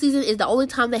this whole season is the only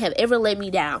time they have ever let me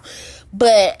down.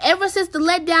 But ever since the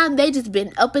letdown, they just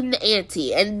been up in the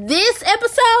ante. And this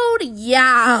episode,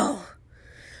 y'all,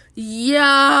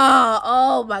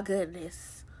 oh my goodness.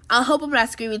 I hope I'm not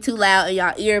screaming too loud in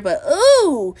y'all ear, but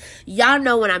ooh, y'all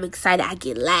know when I'm excited, I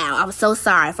get loud. I'm so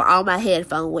sorry for all my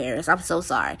headphone wearers. I'm so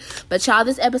sorry. But y'all,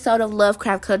 this episode of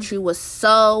LoveCraft Country was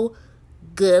so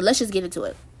good. Let's just get into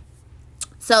it.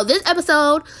 So this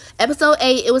episode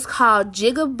 8, it was called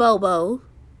Jigabobo,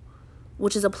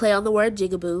 which is a play on the word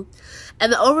jigaboo.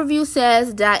 And the overview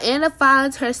says, Diana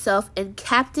finds herself in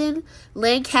Captain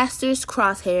Lancaster's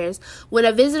crosshairs when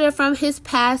a visitor from his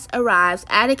past arrives.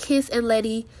 Atticus and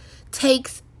Letty take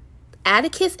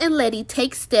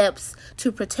steps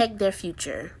to protect their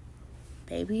future.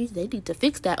 Maybe they need to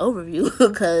fix that overview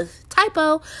because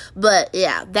typo. But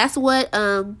yeah, that's what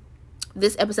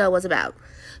this episode was about.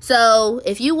 So,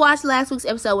 if you watched last week's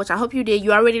episode, which I hope you did,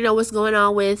 you already know what's going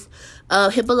on with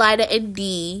Hippolyta and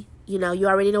Dee. You know, you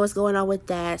already know what's going on with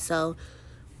that. So,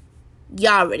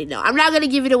 y'all already know. I'm not going to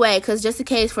give it away because just in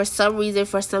case for some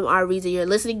odd reason, you're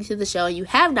listening to the show and you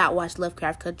have not watched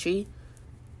LoveCraft Country.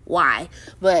 Why?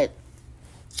 But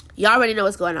y'all already know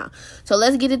what's going on. So,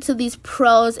 let's get into these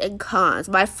pros and cons.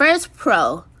 My first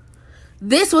pro.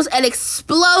 This was an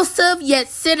explosive yet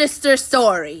sinister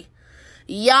story.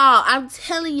 Y'all, I'm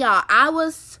telling y'all,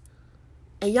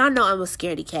 and y'all know I'm a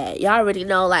scaredy cat. Y'all already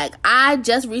know, like, I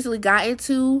just recently got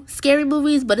into scary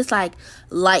movies, but it's, like,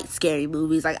 light scary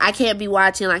movies. Like, I can't be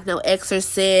watching, like, no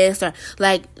Exorcist or,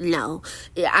 like, no.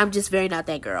 I'm just very not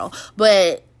that girl.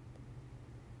 But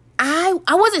I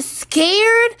wasn't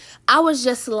scared. I was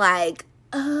just, like,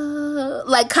 kind of,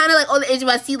 like, on the edge of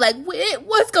my seat, like,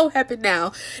 what's gonna happen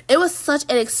now? It was such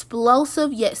an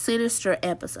explosive yet sinister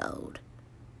episode.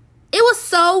 It was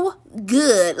so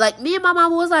good. Like, me and my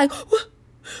mama was like, what,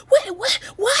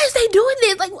 why is they doing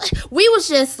this? Like, what? We was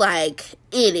just, like,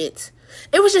 in it.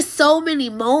 It was just so many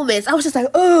moments. I was just like,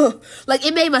 ugh. Like,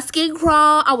 it made my skin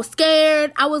crawl. I was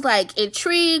scared. I was, like,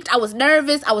 intrigued. I was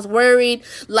nervous. I was worried.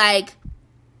 Like,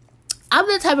 I'm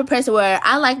the type of person where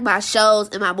I like my shows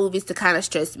and my movies to kind of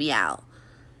stress me out,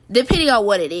 depending on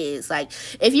what it is. Like,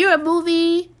 if you're a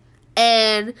movie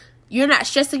and you're not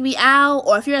stressing me out,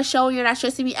 or if you're a show and you're not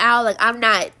stressing me out, like, I'm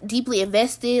not deeply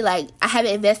invested, like, I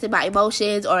haven't invested my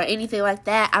emotions or anything like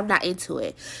that, I'm not into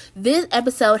it. This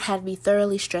episode had me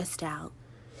thoroughly stressed out.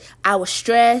 I was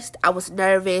stressed, I was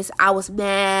nervous, I was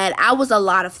mad, I was a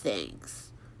lot of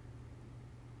things.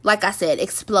 Like I said,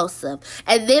 explosive.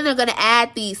 And then they're going to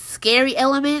add these scary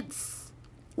elements,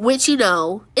 which, you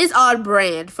know, is on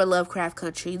brand for LoveCraft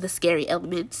Country, the scary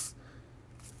elements.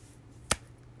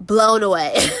 Blown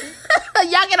away.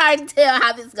 Y'all can already tell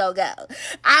how this is gonna go.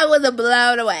 I was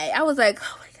blown away. I was like,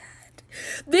 oh my God,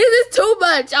 this is too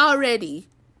much already.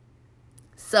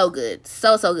 So good.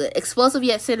 So good. Explosive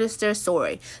yet sinister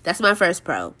story. That's my first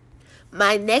pro.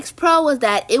 My next pro was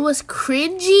that it was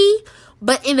cringy,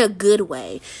 but in a good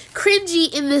way.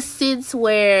 Cringy in the sense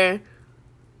where,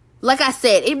 like I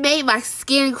said, it made my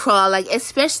skin crawl. Like,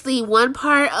 especially one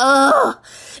part.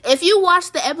 If you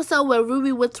watch the episode where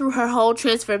Ruby went through her whole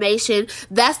transformation,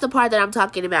 that's the part that I'm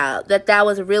talking about. That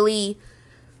was really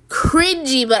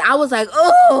cringy, but I was like,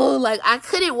 oh, like, I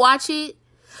couldn't watch it,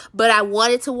 but I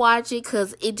wanted to watch it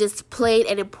because it just played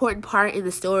an important part in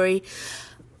the story.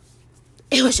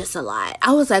 It was just a lot.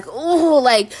 I was like, oh,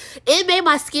 like, it made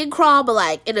my skin crawl, but,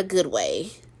 like, in a good way.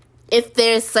 If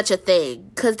there's such a thing,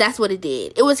 because that's what it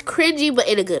did. It was cringy, but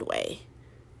in a good way.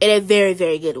 In a very,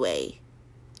 very good way.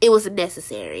 It was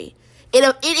necessary.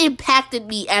 It impacted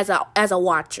me as a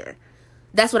watcher.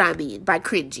 That's what I mean by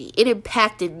cringy. It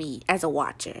impacted me as a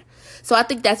watcher. So I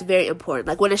think that's very important.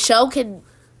 Like, when a show can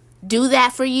do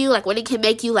that for you, like, when it can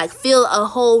make you, like, feel a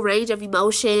whole range of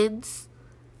emotions,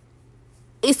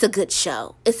 it's a good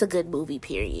show. It's a good movie,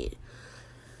 period.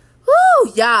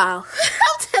 Woo, y'all.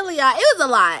 I'm telling y'all, it was a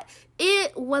lot.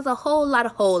 It was a whole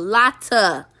lot.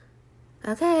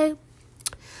 Okay.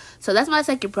 So that's my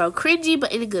second pro. Cringy,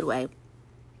 but in a good way.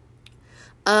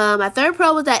 My third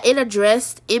pro was that it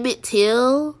addressed Emmett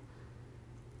Till.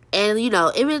 And, you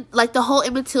know, the whole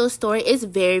Emmett Till story is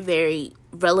very, very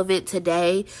relevant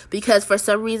today. Because for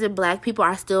some reason, Black people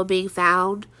are still being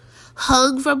found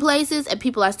hung from places. And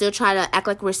people are still trying to act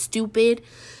like we're stupid.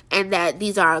 And that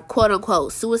these are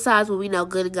quote-unquote suicides when we know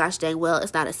good and gosh dang well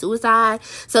it's not a suicide.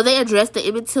 So they addressed the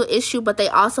Emmett Till issue, but they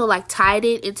also, like, tied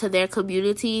it into their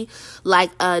community.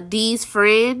 Like, Dee's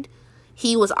friend,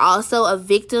 he was also a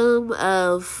victim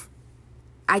of,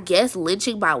 I guess,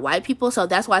 lynching by white people. So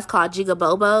that's why it's called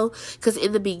Jigabobo. Because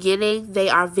in the beginning, they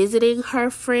are visiting her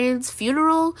friend's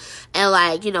funeral. And,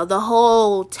 like, you know, the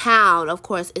whole town, of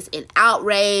course, is in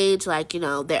outrage. Like, you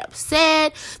know, they're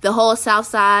upset. The whole south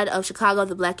side of Chicago,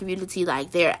 the Black community,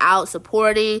 like, they're out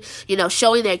supporting, you know,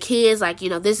 showing their kids, like, you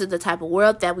know, this is the type of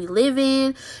world that we live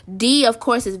in. Dee, of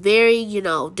course, is very, you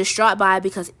know, distraught by it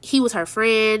because he was her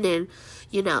friend. And,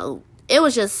 you know, it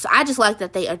was just, I just like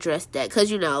that they addressed that. Because,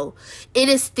 you know, it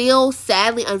is still,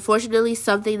 sadly, unfortunately,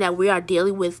 something that we are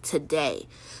dealing with today.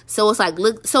 So it's like,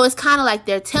 look, so it's kind of like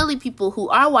they're telling people who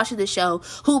are watching the show,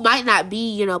 who might not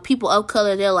be, you know, people of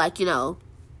color, they're like, you know,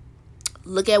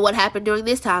 look at what happened during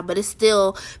this time. But it's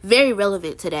still very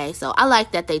relevant today. So I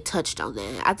like that they touched on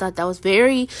that. I thought that was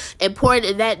very important,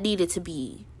 and that needed to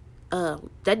be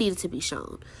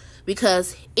shown.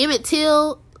 Because Emmett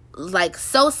Till, like,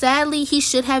 so sadly, he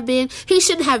shouldn't have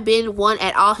been one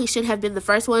at all. He shouldn't have been the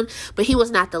first one, but he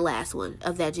was not the last one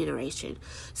of that generation.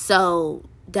 So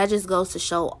that just goes to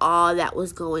show all that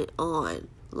was going on,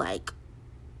 like,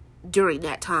 during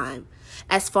that time,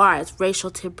 as far as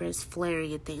racial tempers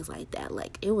flaring and things like that.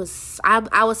 Like,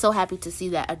 I was so happy to see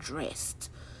that addressed.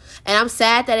 And I'm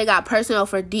sad that it got personal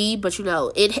for Dee, but, you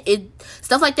know, it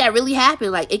stuff like that really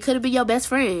happened. Like, it could have been your best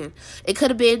friend. It could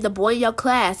have been the boy in your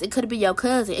class. It could have been your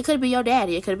cousin. It could have been your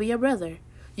daddy. It could have been your brother.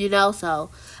 You know,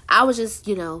 so I was just,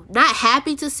 you know, not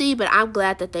happy to see, but I'm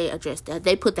glad that they addressed that.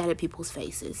 They put that in people's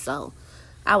faces. So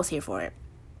I was here for it.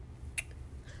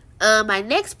 My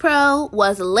next pro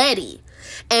was Letty.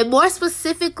 And more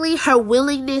specifically, her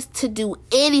willingness to do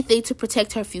anything to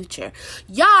protect her future.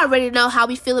 Y'all already know how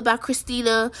we feel about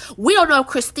Christina. We don't know if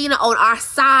Christina on our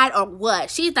side or what.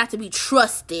 She's not to be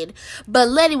trusted. But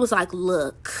Letty was like,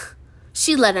 look.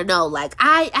 She let her know, like,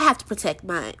 I have to protect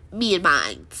me and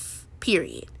mine.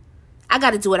 Period. I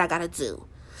got to do what I got to do.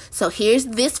 So here's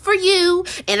this for you,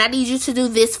 and I need you to do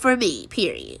this for me.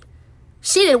 Period.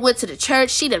 She done went to the church.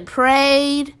 She done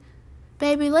prayed.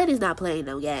 Baby, Letty's not playing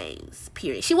no games,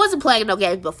 period. She wasn't playing no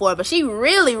games before, but she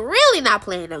really, really not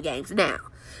playing no games now.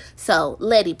 So,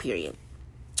 Letty, period.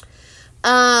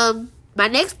 My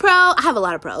next pro, I have a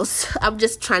lot of pros. I'm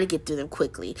just trying to get through them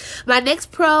quickly. My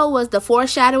next pro was the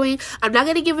foreshadowing. I'm not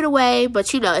going to give it away,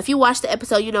 but if you watch the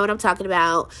episode, you know what I'm talking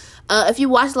about. If you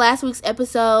watched last week's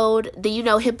episode, then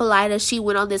Hippolyta, she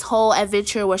went on this whole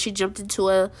adventure where she jumped into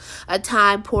a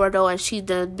time portal and she's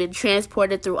been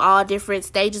transported through all different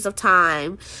stages of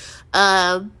time.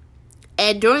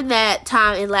 And during that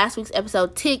time in last week's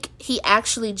episode, Tick, he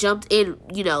actually jumped in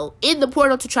the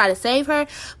portal to try to save her.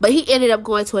 But he ended up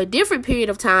going to a different period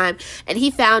of time. And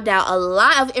he found out a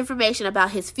lot of information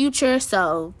about his future.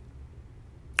 So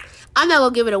I'm not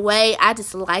going to give it away. I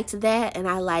just liked that. And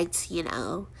I liked,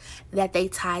 that they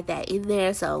tied that in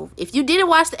there. So if you didn't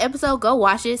watch the episode, go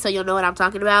watch it so you'll know what I'm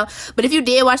talking about. But if you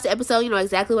did watch the episode, you know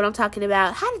exactly what I'm talking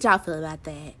about. How did y'all feel about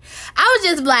that? I was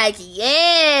just like,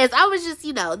 yes. I was just,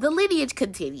 the lineage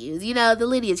continues. The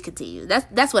lineage continues.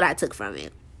 That's what I took from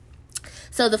it.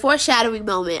 So the foreshadowing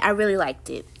moment, I really liked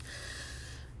it.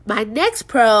 My next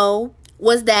pro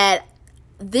was that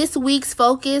this week's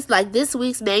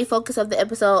main focus of the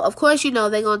episode, of course, they're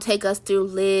going to take us through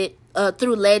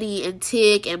Letty and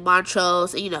Tick and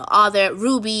Montrose and all their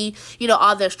Ruby,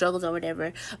 all their struggles or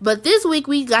whatever. But this week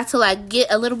we got to get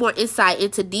a little more insight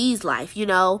into Dee's life.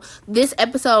 This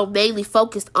episode mainly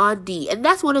focused on Dee, and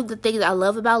that's one of the things I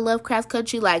love about LoveCraft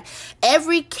Country.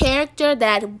 Every character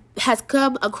that has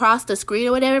come across the screen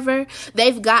or whatever,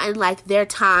 they've gotten their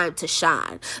time to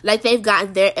shine. They've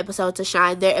gotten their episode to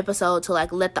shine, their episode to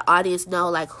let the audience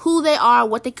know who they are,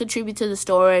 what they contribute to the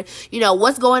story,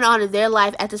 what's going on in their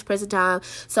life at this present time.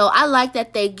 So I like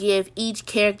that they give each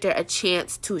character a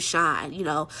chance to shine.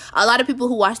 A lot of people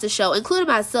who watch the show, including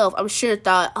myself, I'm sure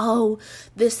thought, oh,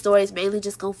 this story is mainly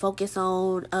just gonna focus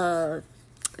on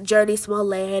Journey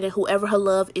Smollett and whoever her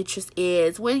love interest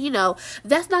is, when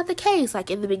that's not the case.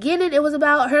 In the beginning it was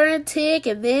about her and Tick,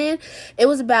 and then it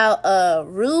was about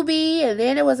Ruby, and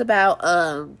then it was about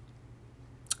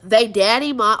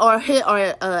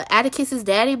Atticus's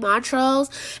daddy Montrose,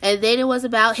 and then it was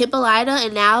about Hippolyta,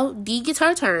 and now Dee gets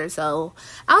her turn. So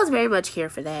I was very much here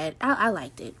for that. I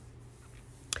liked it.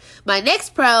 My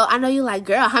next pro, I know you like,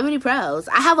 girl, how many pros?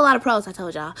 I have a lot of pros, I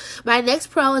told y'all. My next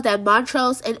pro is that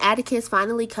Montrose and Atticus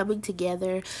finally coming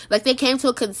together. They came to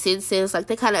a consensus.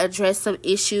 They kind of addressed some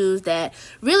issues that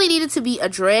really needed to be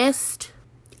addressed,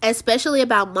 especially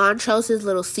about Montrose's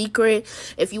little secret.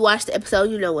 If you watched the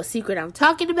episode, you know what secret I'm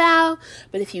talking about.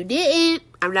 But if you didn't,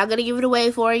 I'm not going to give it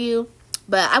away for you.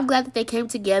 But I'm glad that they came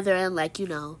together and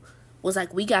was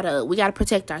we gotta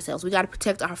protect ourselves. We gotta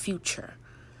protect our future.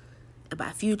 And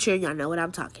by future, y'all know what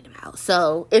I'm talking about.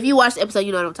 So if you watch the episode,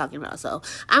 you know what I'm talking about. So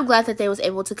I'm glad that they was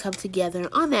able to come together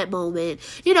on that moment,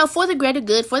 for the greater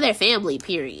good, for their family,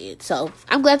 period. So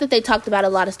I'm glad that they talked about a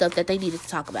lot of stuff that they needed to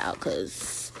talk about,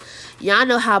 because y'all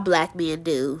know how black men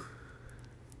do.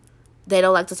 They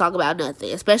don't like to talk about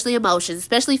nothing, especially emotions,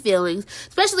 especially feelings,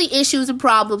 especially issues and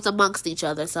problems amongst each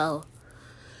other. So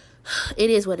it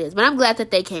is what it is. But I'm glad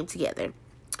that they came together.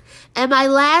 And my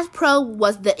last pro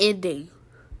was the ending.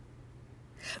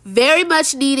 Very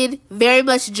much needed, very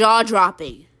much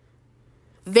jaw-dropping.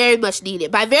 Very much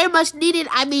needed. By very much needed,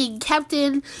 I mean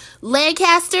Captain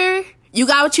Lancaster, you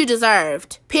got what you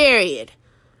deserved. Period.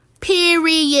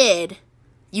 Period.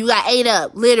 You got ate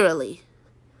up, literally.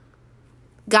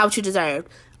 Got what you deserved.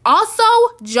 Also,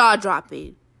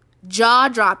 jaw-dropping.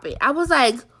 Jaw-dropping. I was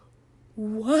like,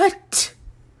 what?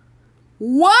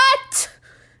 What?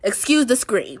 Excuse the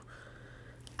scream.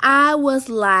 I was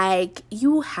like,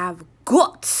 you have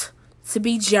got to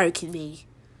be jerking me.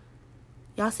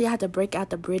 Y'all see I had to break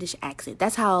out the British accent.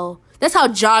 That's how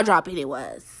jaw-dropping it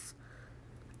was.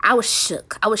 I was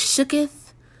shook. I was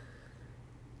shooketh.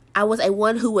 I was a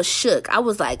one who was shook. I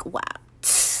was like, wow.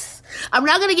 I'm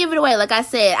not going to give it away. Like I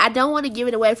said, I don't want to give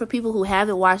it away for people who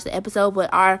haven't watched the episode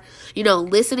but are,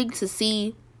 listening to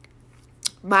see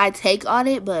my take on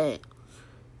it. But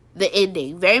the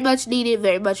ending, very much needed,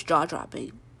 very much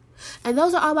jaw-dropping. And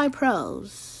those are all my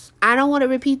pros. I don't want to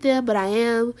repeat them, but I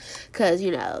am, because,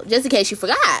 just in case you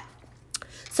forgot.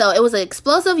 So it was an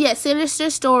explosive yet sinister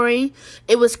story.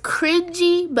 It was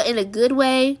cringy, but in a good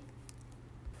way.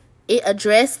 It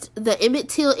addressed the Emmett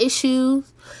Till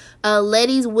issues,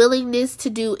 Letty's willingness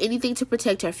to do anything to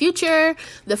protect her future,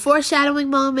 the foreshadowing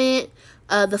moment,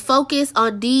 the focus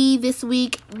on Dee this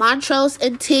week, Montrose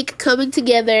and Tick coming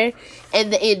together,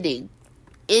 and the ending.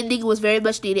 Ending was very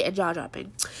much needed and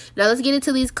jaw-dropping. Now let's get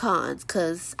into these cons,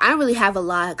 because I don't really have a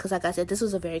lot, because like I said, this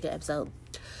was a very good episode.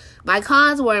 My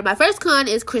cons were, my first con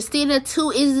is Christina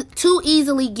too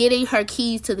easily getting her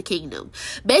keys to the kingdom.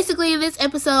 Basically, in this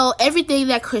episode, everything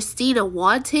that Christina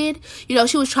wanted,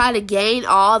 she was trying to gain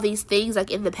all these things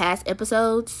like in the past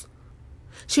episodes.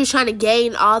 she was trying to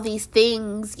gain all these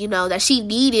things, you know, that she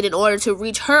needed in order to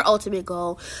reach her ultimate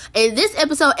goal. In this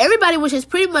episode, everybody was just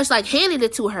pretty much like handing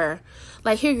it to her.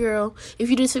 Like, here, girl, if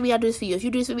you do this for me, I'll do this for you. If you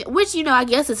do this for me, which, you know, I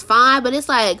guess is fine. But it's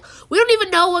like, we don't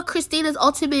even know what Christina's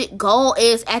ultimate goal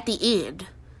is at the end.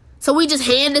 So we just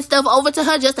hand this stuff over to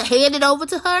her just to hand it over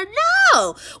to her?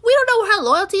 No! We don't know where her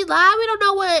loyalties lie. We don't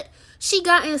know what she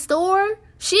got in store.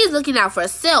 She's looking out for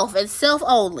self and self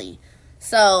only.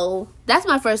 So that's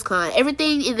my first con.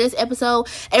 Everything in this episode,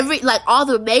 all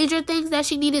the major things that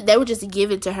she needed, they were just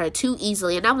given to her too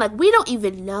easily. And I'm like, we don't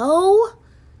even know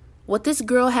what this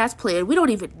girl has planned. We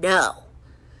don't even know.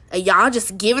 And y'all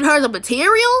just giving her the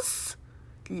materials?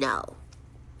 No.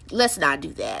 Let's not do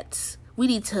that.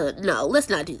 Let's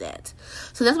not do that.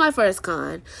 So that's my first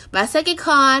con. My second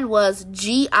con was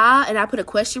G.I., and I put a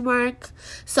question mark.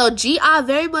 So G.I.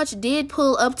 very much did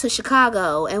pull up to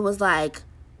Chicago and was like,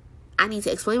 I need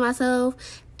to explain myself.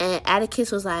 And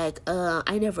Atticus was like,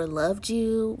 I never loved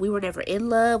you. We were never in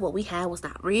love. What we had was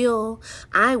not real.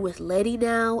 I'm with Letty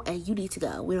now, and you need to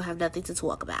go. We don't have nothing to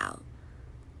talk about.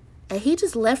 And he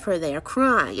just left her there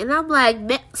crying. And I'm like,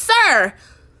 sir,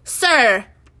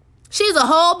 she's a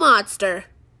whole monster.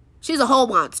 She's a whole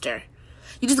monster.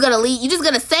 You're just gonna leave. You're just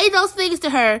gonna say those things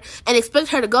to her and expect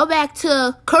her to go back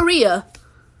to Korea.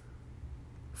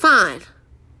 Fine.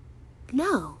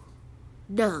 No.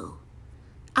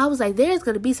 I was like, there's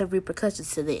gonna be some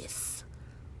repercussions to this.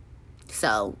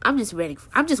 So I'm just waiting for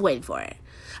it.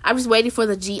 I'm just waiting for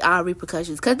the GR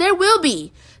repercussions, because there will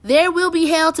be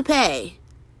hell to pay.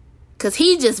 Because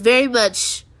he just very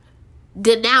much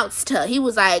denounced her. He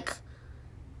was like,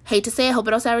 hate to say it, hope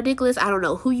it don't sound ridiculous, I don't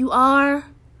know who you are.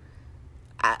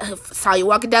 I saw you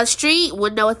walking down the street,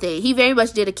 wouldn't know a thing. He very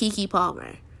much did a Keke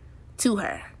Palmer to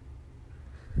her.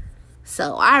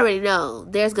 So I already know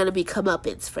there's going to be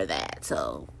comeuppance for that.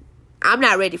 So I'm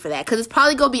not ready for that, because it's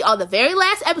probably going to be on the very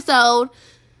last episode.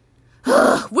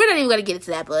 We're not even going to get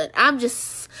into that, but I'm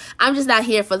just not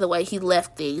here for the way he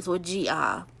left things with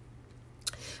GR.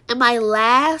 And my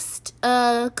last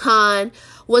con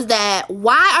was that,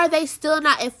 why are they still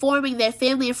not informing their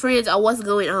family and friends on what's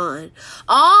going on?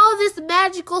 All this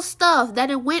magical stuff that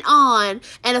it went on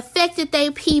and affected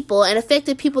their people and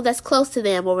affected people that's close to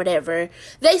them or whatever,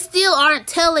 they still aren't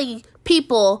telling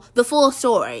people the full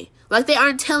story. Like, they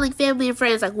aren't telling family and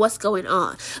friends, like, what's going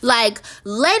on. Like,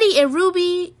 Letty and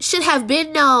Ruby should have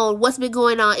been known what's been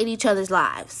going on in each other's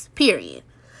lives. Period.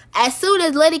 As soon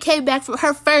as Letty came back from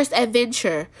her first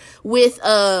adventure with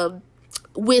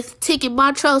Tick and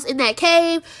Montrose in that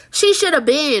cave, she should have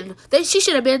been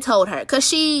told her.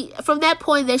 Because from that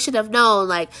point, they should have known,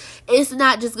 like, it's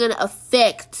not just going to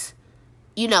affect,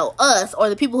 us or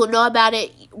the people who know about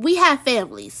it. We have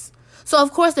families. So,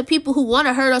 of course, the people who want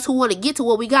to hurt us, who want to get to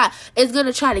what we got, is going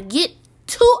to try to get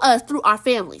to us through our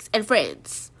families and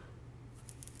friends.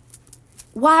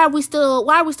 Why are we still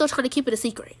trying to keep it a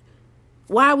secret?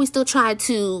 Why are we still trying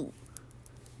to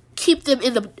keep them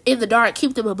in the dark,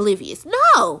 keep them oblivious?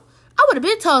 No! I would have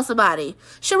been told somebody.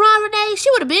 Sharon Renee,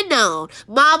 she would have been known.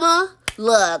 Mama,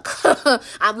 look,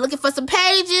 I'm looking for some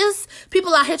pages.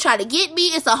 People out here trying to get me.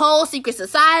 It's a whole secret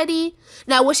society.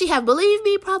 Now, would she have believed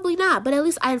me? Probably not. But at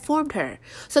least I informed her.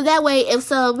 So that way, if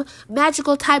some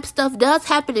magical type stuff does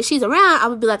happen and she's around, I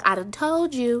would be like, I done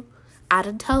told you. I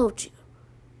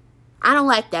don't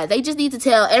like that. They just need to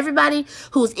tell everybody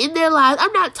who's in their lives.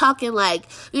 I'm not talking like,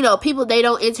 people they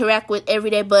don't interact with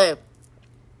every day, but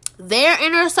their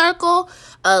inner circle,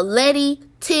 Letty,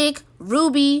 Tick,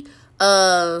 Ruby,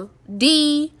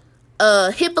 Dee,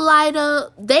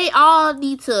 Hippolyta, they all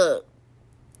need to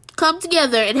come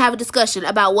together and have a discussion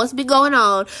about what's been going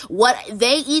on, what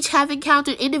they each have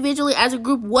encountered individually, as a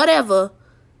group, whatever,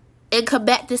 and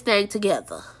combat this thing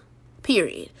together.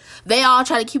 Period. They all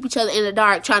try to keep each other in the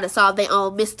dark, trying to solve their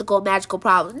own mystical, magical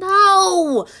problems.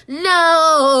 No!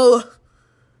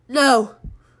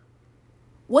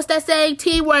 What's that saying?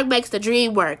 Teamwork makes the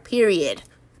dream work. Period.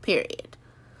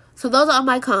 So those are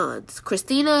my cons.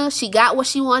 Christina, she got what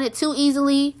she wanted too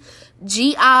easily.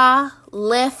 G.I.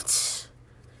 left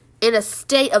in a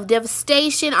state of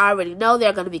devastation. I already know there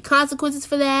are going to be consequences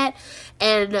for that.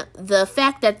 And the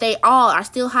fact that they all are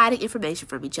still hiding information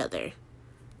from each other.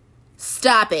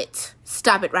 Stop it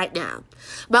right now.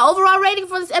 My overall rating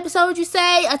for this episode, would you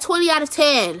say? A 20 out of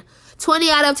 10.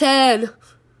 20 out of 10.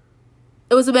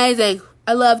 It was amazing.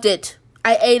 I loved it.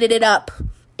 I ate it up.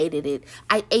 I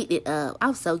ate it up.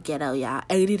 I'm so ghetto, y'all.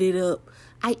 I ate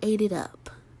it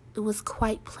up. It was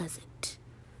quite pleasant.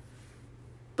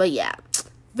 But yeah,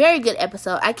 Very good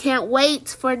episode. I can't wait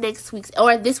for this week's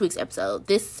episode.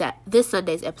 This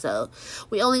Sunday's episode.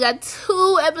 We only got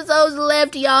 2 episodes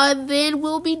left, y'all, and then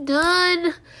we'll be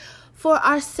done for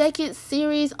our second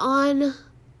series on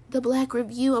the BlaQ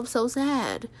review. I'm so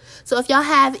sad. So if y'all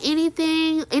have any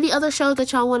other shows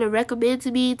that y'all want to recommend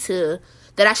to me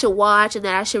that I should watch and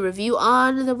that I should review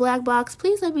on the BlaQ Box,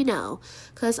 please let me know.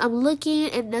 Because I'm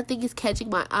looking and nothing is catching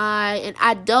my eye. And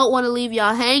I don't want to leave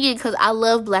y'all hanging because I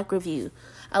love BlaQ review.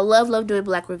 I love doing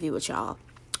BlaQ review with y'all.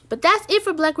 But that's it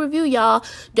for BlaQ review, y'all.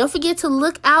 Don't forget to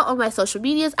look out on my social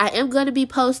medias. I am going to be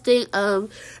posting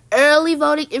early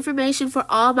voting information for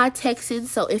all my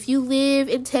Texans. So if you live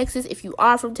in Texas, if you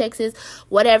are from Texas,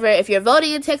 whatever, if you're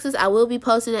voting in Texas, I will be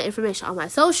posting that information on my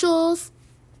socials.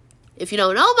 If you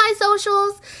don't know my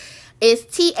socials, it's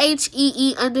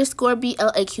THEE_BLAQ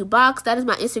box. That is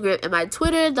my Instagram and my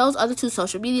Twitter. Those are the 2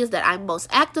 social medias that I'm most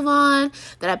active on,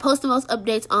 that I post the most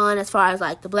updates on as far as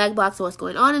like the BlaQ Box and what's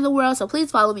going on in the world. So please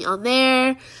follow me on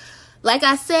there. Like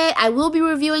I said, I will be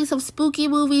reviewing some spooky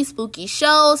movies, spooky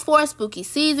shows for a spooky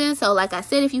season. So like I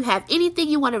said, if you have anything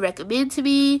you want to recommend to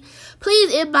me,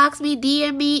 please inbox me,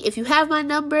 DM me. If you have my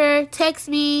number, text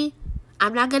me.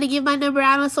 I'm not going to give my number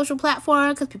out on a social platform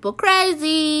because people are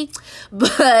crazy.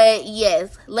 But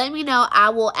yes, let me know. I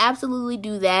will absolutely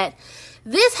do that.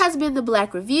 This has been the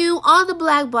BlaQ Review on the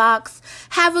BlaQ Box.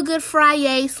 Have a good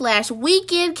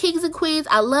Friday/weekend, kings and queens.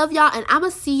 I love y'all, and I'm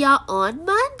going to see y'all on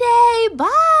Monday.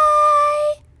 Bye.